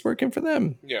them, it's working for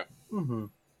them. Yeah. Mm-hmm.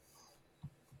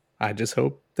 I just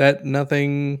hope that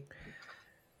nothing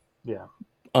Yeah.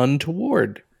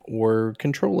 untoward or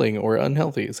controlling or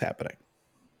unhealthy is happening.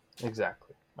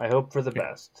 Exactly. I hope for the Yeah.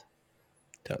 best.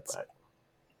 Totes. But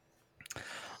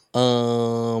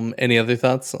Any other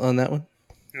thoughts on that one?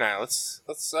 Nah, let's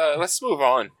move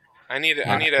on. I need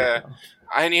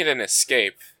an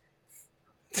escape.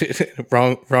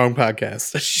 wrong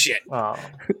podcast. Shit. oh,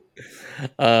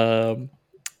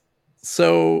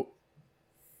 So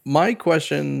my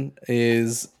question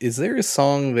is there a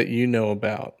song that you know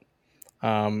about?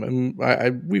 And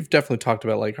we've definitely talked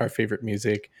about like our favorite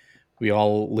music. We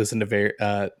all listen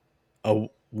to a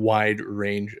wide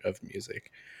range of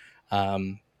music.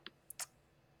 And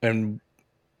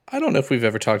I don't know if we've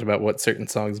ever talked about what certain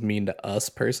songs mean to us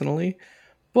personally,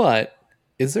 but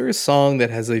is there a song that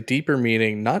has a deeper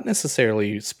meaning, not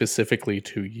necessarily specifically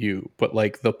to you, but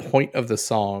like the point of the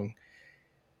song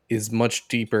is much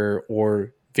deeper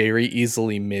or very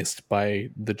easily missed by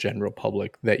the general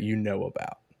public that you know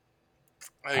about?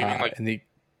 Oh, you mean like... And the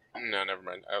No, never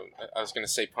mind. I was going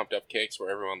to say Pumped Up Kicks, where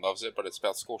everyone loves it, but it's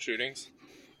about school shootings.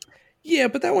 Yeah,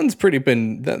 but that one's pretty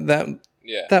been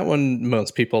Yeah. that one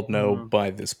most people know by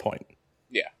this point.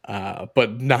 Yeah.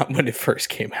 But not when it first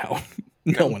came out.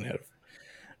 No one had.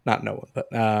 Not no one, but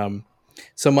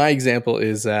so my example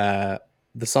is the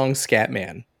song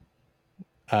Scatman,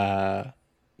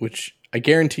 which I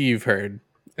guarantee you've heard.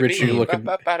 Rich, you look at...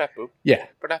 Yeah.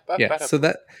 So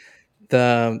that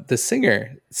the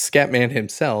singer Scatman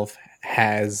himself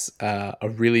has a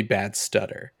really bad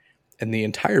stutter, and the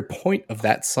entire point of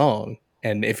that song,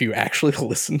 and if you actually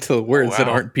listen to the words that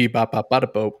aren't beep bop bop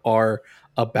bada boop, are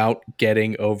about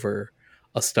getting over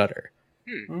a stutter.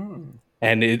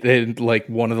 And it like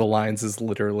one of the lines is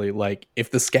literally like,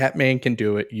 if the Scatman can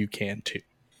do it, you can too.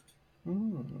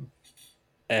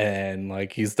 And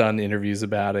like he's done interviews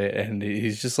about it, and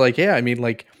he's just like, yeah, I mean,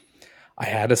 like, I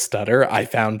had a stutter, I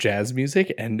found jazz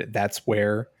music, and that's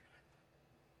where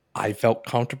I felt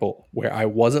comfortable, where I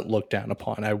wasn't looked down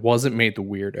upon, I wasn't made the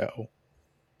weirdo,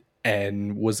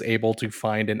 and was able to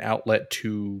find an outlet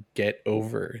to get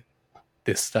over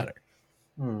this stutter.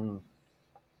 And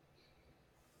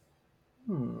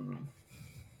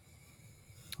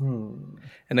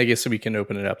I guess we can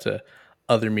open it up to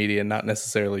other media, not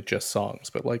necessarily just songs,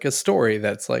 but like a story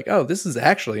that's like, oh, this is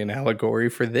actually an allegory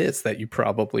for this that you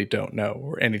probably don't know,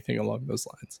 or anything along those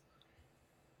lines.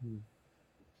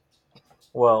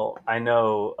 Well, I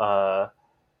know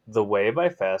The Way by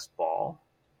Fastball,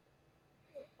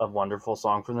 a wonderful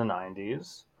song from the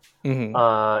 90s,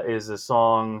 is a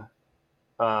song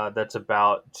that's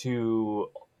about two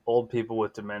old people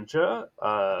with dementia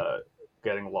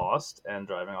getting lost and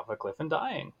driving off a cliff and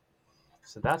dying.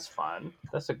 So that's fun.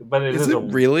 But is it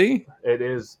really? It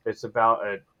is. It's about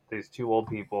these two old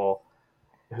people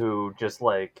who just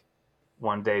like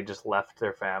one day just left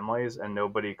their families and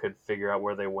nobody could figure out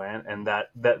where they went, and that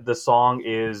the song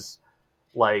is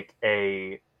like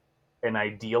an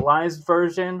idealized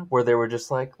version where they were just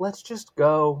like, let's just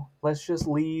go, let's just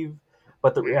leave,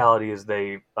 but the reality is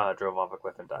they drove off a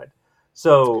cliff and died.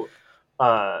 So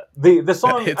the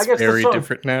song, it's I guess, very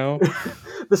different now.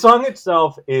 The song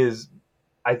itself is,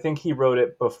 I think he wrote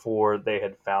it before they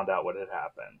had found out what had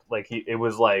happened. Like it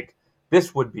was like,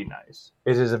 this would be nice.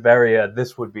 It is a very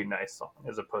this would be nice song,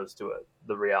 as opposed to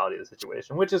the reality of the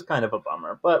situation, which is kind of a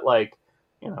bummer. But like,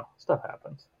 stuff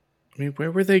happens. I mean,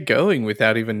 where were they going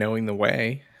without even knowing the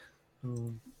way?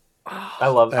 I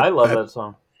love that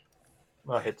song.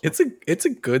 It's a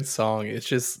good song. It's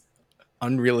just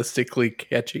unrealistically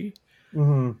catchy.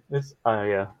 It's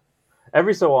yeah.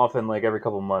 every so often, like every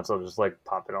couple months, I'll just like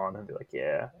pop it on and be like,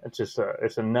 yeah, it's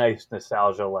a nice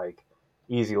nostalgia, like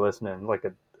easy listening,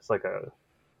 it's like a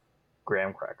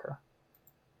graham cracker.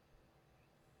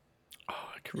 Oh,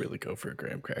 I could really go for a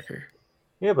graham cracker.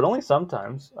 Yeah, but only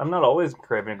sometimes. I'm not always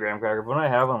craving a graham cracker, but when I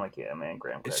have one, I'm like, yeah, man,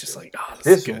 graham cracker. It's just like, oh,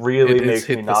 this is really it makes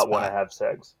me not want to have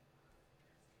sex.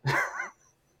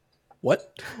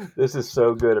 What? This is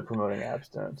so good at promoting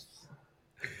abstinence.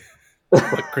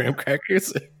 What, graham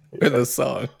crackers? Or the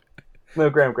song? No,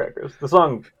 graham crackers. The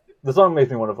song makes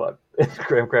me want to fuck.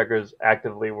 Graham crackers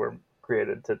actively were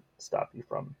created to stop you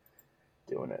from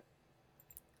doing it.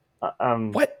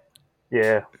 What?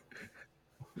 Yeah.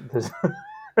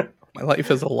 My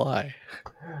life is a lie.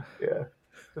 Yeah.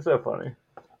 It's so funny.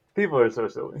 People are so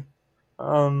silly.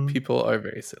 People are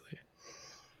very silly.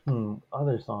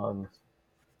 Other songs.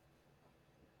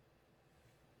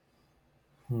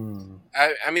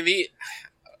 I mean,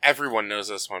 everyone knows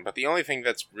this one, but the only thing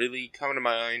that's really coming to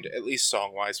mind, at least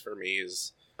song-wise for me,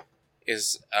 is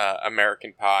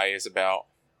American Pie is about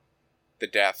the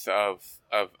death of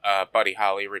Buddy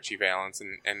Holly, Richie Valens,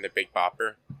 and the Big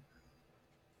Bopper.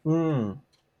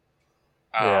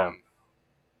 Yeah.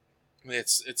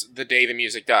 It's the day the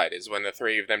music died is when the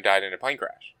three of them died in a plane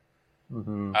crash.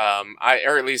 Mm-hmm.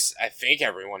 Or at least I think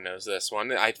everyone knows this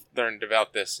one. I learned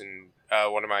about this in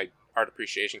one of my art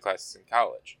appreciation classes in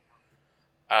college.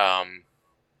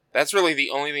 That's really the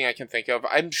only thing I can think of.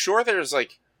 I'm sure there's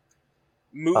like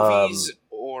movies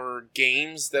or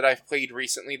games that I've played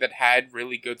recently that had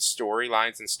really good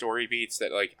storylines and story beats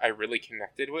that like I really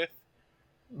connected with.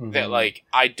 Mm-hmm. That like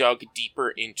I dug deeper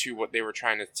into what they were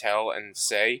trying to tell and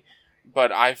say.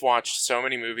 But I've watched so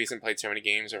many movies and played so many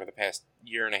games over the past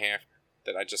year and a half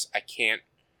that I can't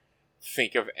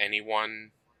think of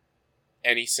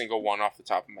any single one off the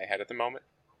top of my head at the moment.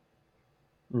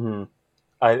 Mm-hmm.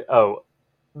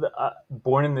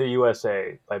 Born in the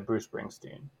USA by Bruce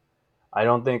Springsteen. I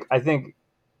think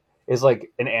is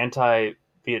like an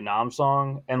anti-Vietnam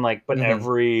song, and like, but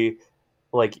every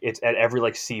like it's at every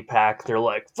like CPAC, they're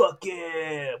like, "Fuck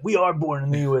yeah, we are born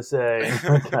in the USA."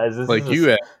 Guys, this like is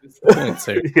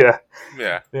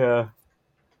yeah.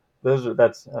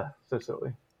 That's so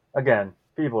silly. Again,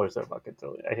 people are so fucking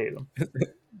silly. I hate them.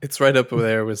 It's right up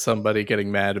there with somebody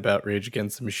getting mad about Rage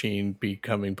Against the Machine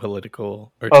becoming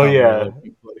political. Or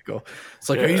being political. It's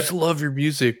like, I used to love your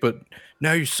music, but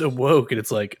now you're so woke. And it's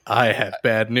like, I have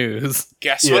bad news.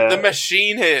 Guess what the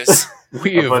machine is?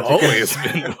 We have always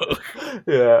been woke.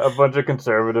 Yeah, a bunch of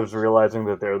conservatives realizing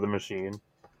that they're the machine.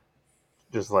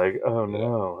 Just like, oh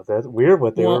no, that's weird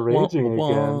what they were raging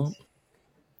against.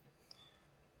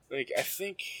 Like, I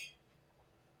think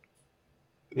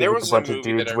there was a bunch of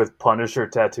dudes with Punisher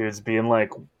tattoos being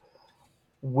like,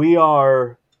 "We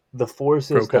are the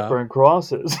forces that burn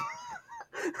crosses."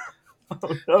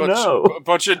 A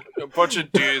bunch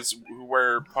of dudes who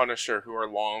wear Punisher who are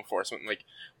law enforcement. Like,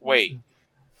 wait,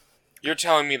 you're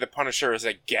telling me the Punisher is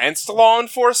against law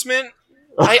enforcement?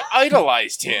 I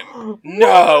idolized him.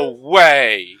 No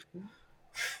way.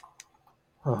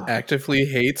 Actively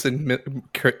hates and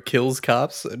kills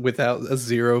cops without a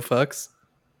zero fucks.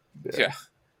 Yeah.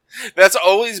 That's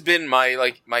always been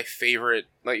my favorite.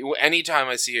 Like, anytime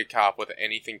I see a cop with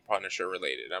anything Punisher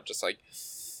related, I'm just like,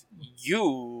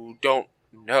 you don't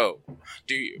know,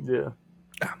 do you?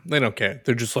 Yeah. They don't care.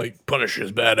 They're just like,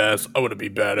 Punisher's badass. I want to be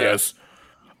badass. Yeah.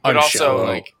 But also,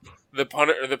 like, the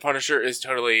Punisher is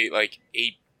totally like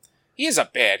he is a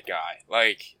bad guy.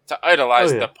 Like, to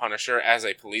idolize the Punisher as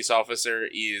a police officer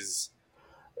it's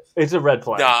a red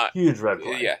flag. Huge red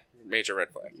flag. Yeah, major red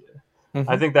flag. Yeah. Mm-hmm.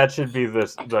 I think that should be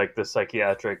the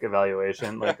psychiatric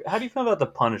evaluation. Like, how do you feel about the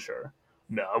Punisher?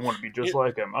 No, I want to be just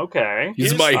like him. Okay,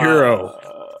 he's my hero.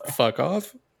 Fuck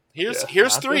off.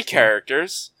 Here's three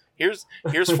characters. Here's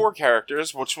four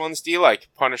characters. Which ones do you like?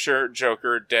 Punisher,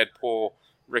 Joker, Deadpool,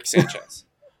 Rick Sanchez.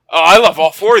 Oh, I love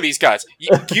all four of these guys.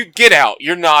 You get out.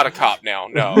 You're not a cop now.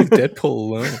 No. Deadpool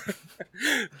alone.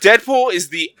 Deadpool is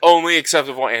the only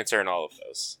acceptable answer in all of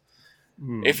those.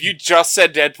 If you just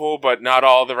said Deadpool, but not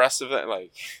all the rest of it,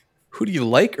 like... Who do you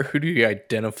like, or who do you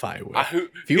identify with?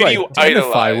 If you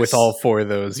identify with all four of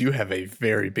those, you have a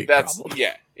very big problem.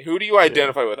 Yeah. Who do you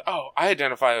identify with? Oh, I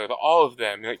identify with all of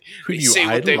them. Like, who do you say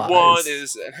idolize? What they want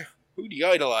is... Who do you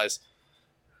idolize?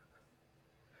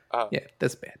 Yeah,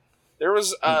 that's bad. There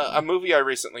was a movie I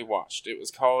recently watched. It was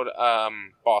called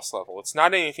Boss Level. It's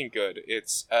not anything good.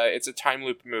 It's a time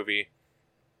loop movie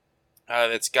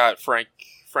that's got Frank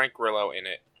Grillo in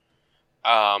it.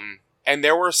 And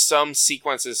there were some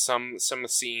sequences, some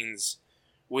scenes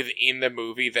within the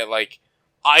movie that, like,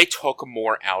 I took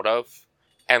more out of.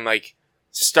 And, like,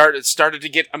 started to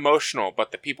get emotional,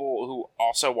 but the people who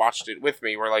also watched it with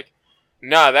me were like,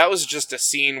 "No, that was just a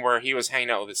scene where he was hanging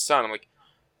out with his son." I'm like,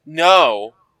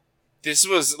 "No, this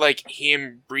was like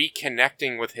him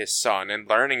reconnecting with his son and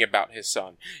learning about his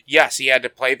son. Yes, he had to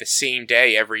play the same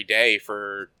day every day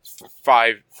for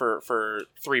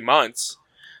 3 months,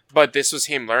 but this was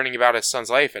him learning about his son's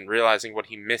life and realizing what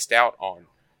he missed out on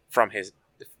from his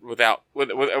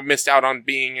missed out on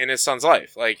being in his son's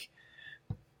life. Like,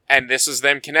 and this was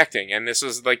them connecting, and this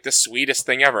was like the sweetest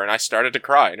thing ever. And I started to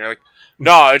cry, and they're like,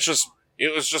 "No,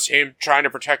 it was just him trying to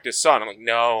protect his son." I'm like,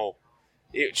 "No,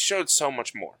 it showed so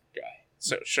much more, guy.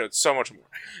 So it showed so much more.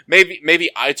 Maybe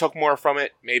I took more from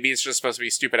it. Maybe it's just supposed to be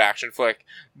a stupid action flick,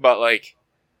 but like,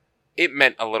 it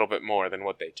meant a little bit more than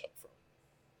what they took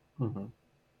from."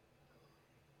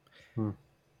 Mm-hmm.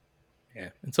 Yeah,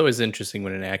 it's always interesting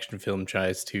when an action film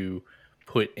tries to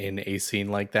put in a scene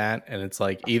like that, and it's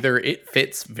like either it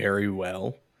fits very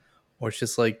well, or it's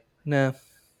just like, nah,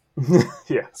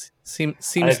 Yeah.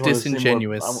 seems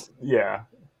disingenuous. Yeah.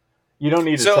 You don't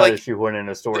need to So, try like, to shoehorn in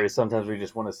a story. Sometimes we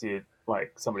just want to see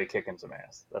like somebody kicking some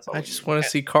ass. That's all. I just want to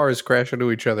see cars crash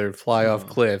into each other and fly off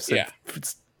cliffs, Yeah.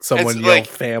 and someone It's yell like,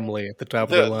 "family" at the top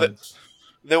of their lungs.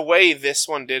 The way this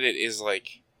one did it is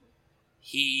like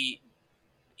he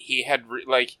had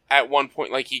like at one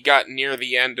point, like, he got near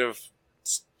the end of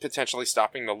potentially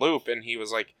stopping the loop, and he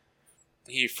was like,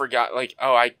 he forgot, like,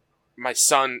 my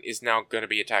son is now going to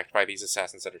be attacked by these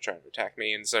assassins that are trying to attack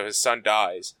me, and so his son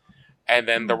dies, and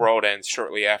then the world ends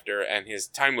shortly after, and his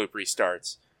time loop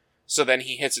restarts. So then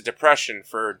he hits a depression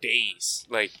for days,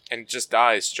 like, and just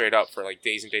dies straight up for like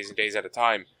days and days and days at a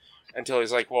time, until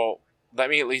he's like, well, let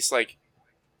me at least like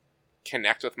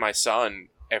connect with my son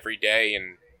every day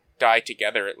and die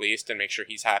together at least, and make sure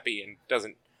he's happy and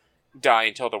doesn't die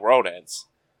until the world ends.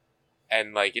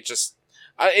 And like, it just,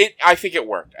 I think it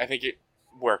worked. I think it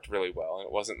worked really well, and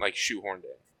it wasn't like shoehorned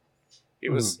in.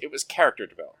 It was character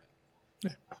development.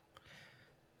 Yeah.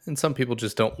 And some people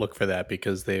just don't look for that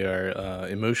because they are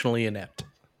emotionally inept.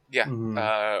 Yeah.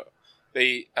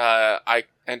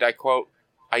 I quote,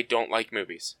 "I don't like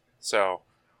movies." So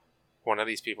one of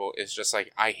these people is just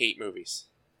like, "I hate movies."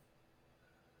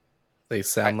 They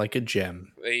sound like a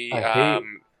gem. They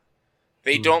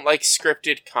don't like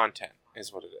scripted content,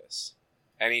 is what it is.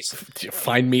 And he's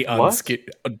find me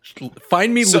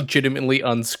legitimately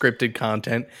unscripted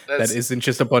content that isn't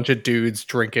just a bunch of dudes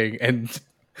drinking and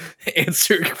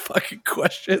answering fucking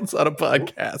questions on a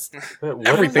podcast.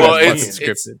 Everything is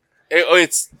scripted.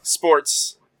 It's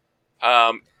sports.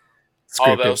 All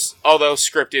those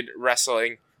scripted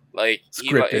wrestling, like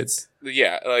scripted.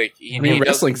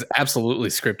 Wrestling's absolutely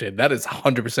scripted. That is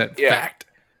 100% fact.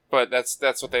 But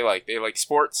that's what they like. They like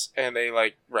sports and they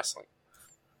like wrestling.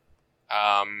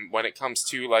 When it comes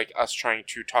to like us trying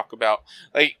to talk about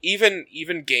like even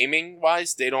gaming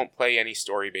wise, they don't play any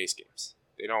story based games.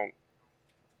 They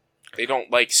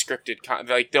don't like scripted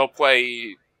like they'll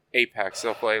play Apex,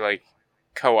 they'll play like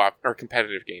co-op or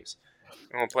competitive games.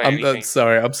 They don't play anything.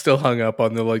 Sorry, I'm still hung up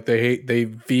on they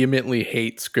vehemently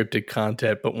hate scripted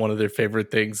content, but one of their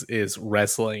favorite things is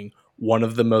wrestling, one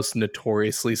of the most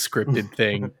notoriously scripted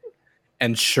thing,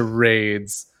 and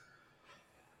charades.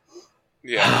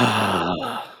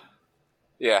 Yeah.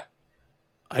 Yeah.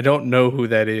 I don't know who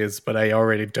that is, but I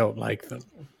already don't like them.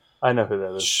 I know who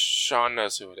that is. Sean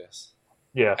knows who it is.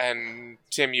 Yeah. And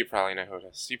Tim, you probably know who it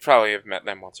is. You probably have met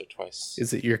them once or twice.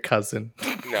 Is it your cousin?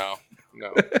 No.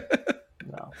 No.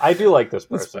 I do like this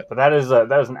person, but that is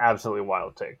an absolutely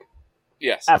wild take.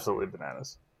 Yes. Absolutely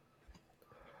bananas.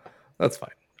 That's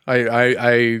fine.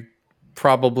 I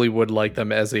probably would like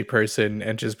them as a person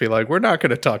and just be like, we're not going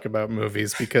to talk about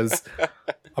movies because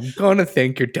I'm going to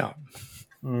think you're dumb.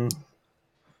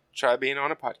 Try being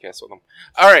on a podcast with them.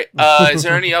 All right. Is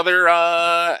there any other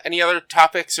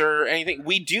topics or anything?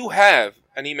 We do have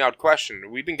an emailed question.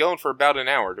 We've been going for about an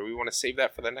hour. Do we want to save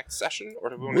that for the next session, or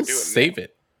do we want to do it? Save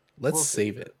it. Let's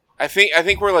save it. I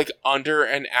think we're like under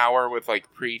an hour with like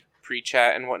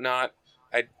pre-chat and whatnot.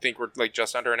 I think we're like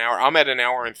just under an hour. I'm at 1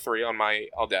 hour and 3 on my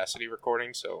Audacity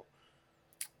recording, so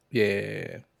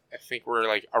yeah. I think we're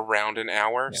like around an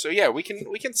hour. Yeah. So yeah, we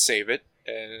can save it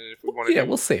if we want to. Yeah,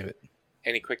 we'll save it.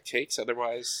 Any quick takes?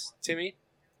 Otherwise, Timmy,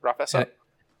 wrap us up.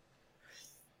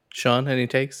 Sean, any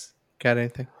takes? Got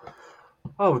anything?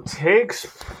 Oh, takes?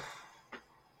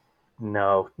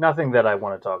 No, nothing that I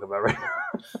want to talk about right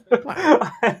now.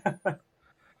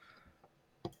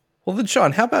 Well then,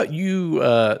 Sean, how about you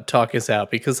talk us out,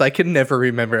 because I can never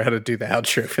remember how to do the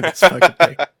outro for this fucking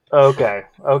thing. Okay,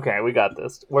 we got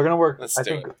this. We're gonna work. Let's I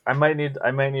think I might need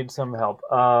some help.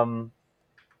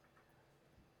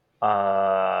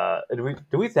 Do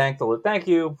we thank thank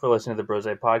you for listening to the Brose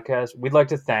podcast. We'd like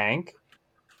to thank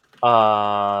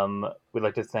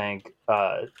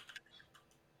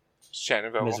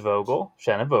Shannon Vogel. Ms. Vogel,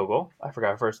 Shannon Vogel. I forgot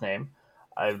her first name.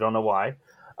 I don't know why.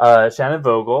 Shannon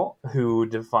Vogel, who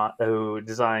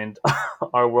designed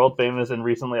our world famous and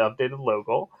recently updated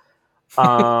logo.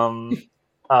 I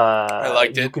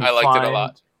liked it. I liked it a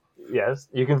lot. Yes,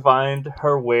 you can find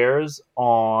her wares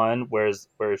on where is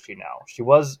she now?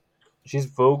 She's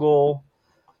Vogel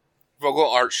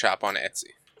Art Shop on Etsy.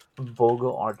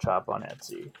 Vogel Art Shop on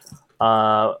Etsy.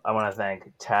 I want to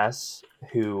thank Tess,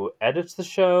 who edits the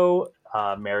show,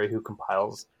 Mary, who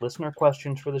compiles listener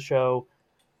questions for the show,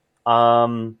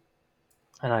 and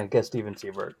I guess Steven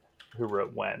Siebert, who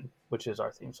wrote When, which is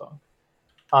our theme song.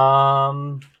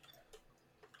 Now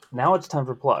it's time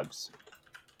for plugs.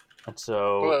 And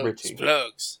so, Richie.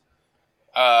 Plugs.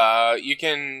 You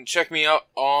can check me out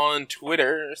on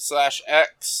Twitter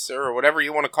 /X or whatever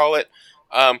you want to call it,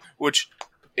 which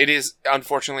it is,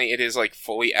 unfortunately, it is like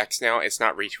fully X now. It's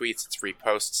not retweets, it's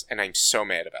reposts, and I'm so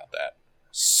mad about that.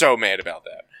 So mad about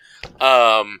that.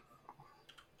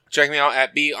 Check me out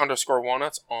at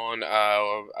B_walnuts on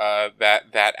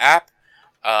that app,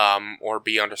 or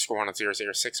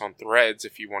B_walnuts006 on Threads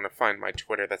if you want to find my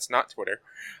Twitter that's not Twitter.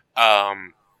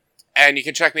 And you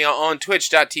can check me out on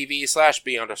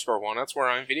twitch.tv/B_walnuts, where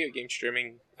I'm video game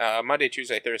streaming Monday,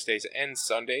 Tuesday, Thursdays, and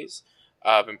Sundays.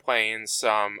 I've been playing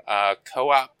some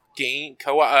asymmetric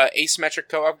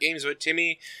co-op games with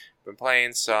Timmy. Been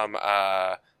playing some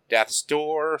Death's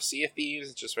Door, Sea of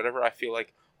Thieves, just whatever I feel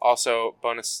like. Also,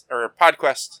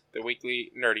 PodQuest, the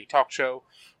weekly nerdy talk show,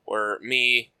 where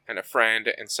me and a friend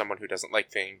and someone who doesn't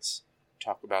like things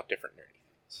talk about different nerdy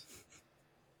things.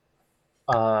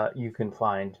 You can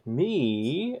find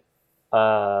me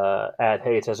at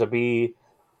Hey It's SOB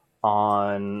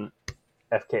on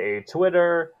FKA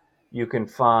Twitter. You can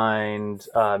find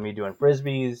me doing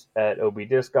frisbees at OB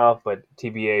Disc Golf, but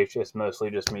TBH is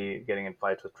mostly just me getting in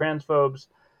fights with transphobes.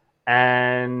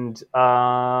 And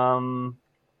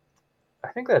I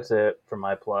think that's it for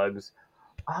my plugs.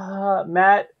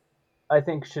 Matt, I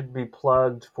think, should be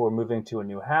plugged for moving to a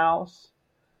new house.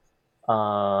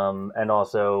 And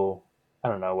also, I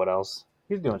don't know what else.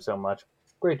 He's doing so much.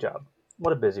 Great job.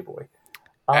 What a busy boy.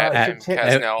 At M.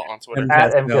 Casnell on Twitter.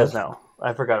 At M. Casnell.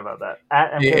 I forgot about that.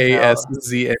 At M.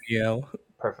 ASZNEL.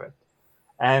 Perfect.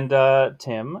 And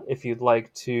Tim, if you'd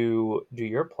like to do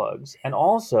your plugs, and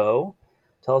also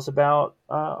tell us about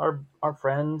our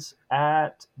friends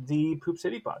at the Poop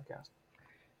City podcast.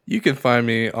 You can find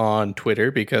me on Twitter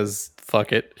because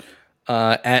fuck it.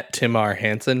 At Tim R.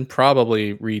 Hansen,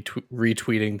 probably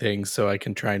retweeting things so I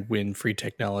can try and win free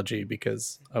technology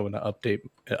because I want to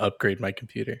upgrade my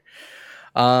computer.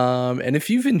 And if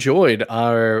you've enjoyed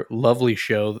our lovely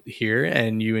show here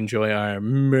and you enjoy our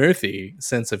mirthy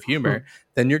sense of humor,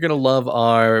 then you're going to love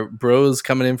our bros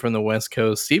coming in from the West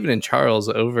Coast, Stephen and Charles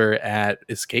over at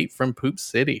Escape from Poop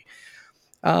City.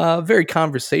 Very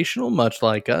conversational, much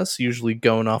like us, usually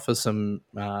going off of some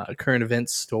current event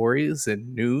stories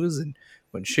and news. And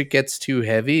when shit gets too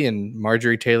heavy and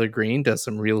Marjorie Taylor Greene does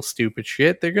some real stupid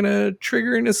shit, they're going to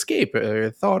trigger an escape,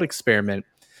 a thought experiment.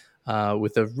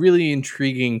 With a really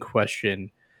intriguing question,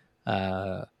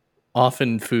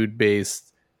 often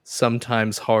food-based,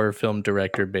 sometimes horror film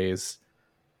director-based,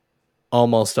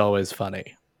 almost always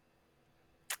funny.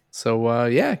 So,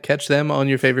 catch them on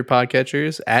your favorite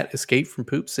podcatchers at Escape from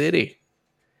Poop City.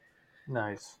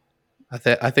 Nice.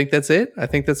 I think that's it. I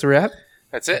think that's a wrap.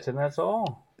 That's it. And that's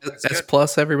all. S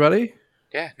plus, everybody.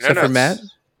 Yeah, no Except nuts. for Matt.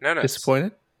 No nuts.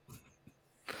 Disappointed?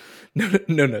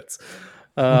 No nuts.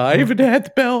 I even had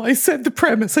the bell. I said the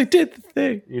premise. I did the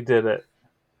thing. You did it.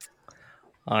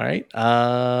 All right.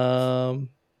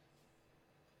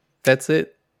 That's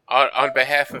it. On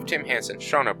behalf of Tim Hansen,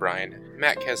 Sean O'Brien,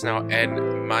 Matt Kesnow,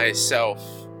 and myself,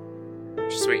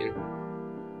 Sweeten.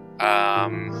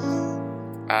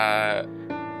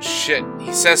 Shit.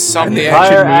 He says something. And the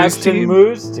entire Action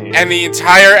Moose team. And the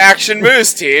entire Action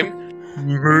Moose team.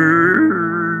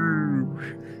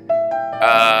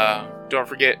 Don't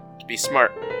forget to be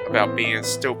smart about being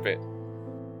stupid.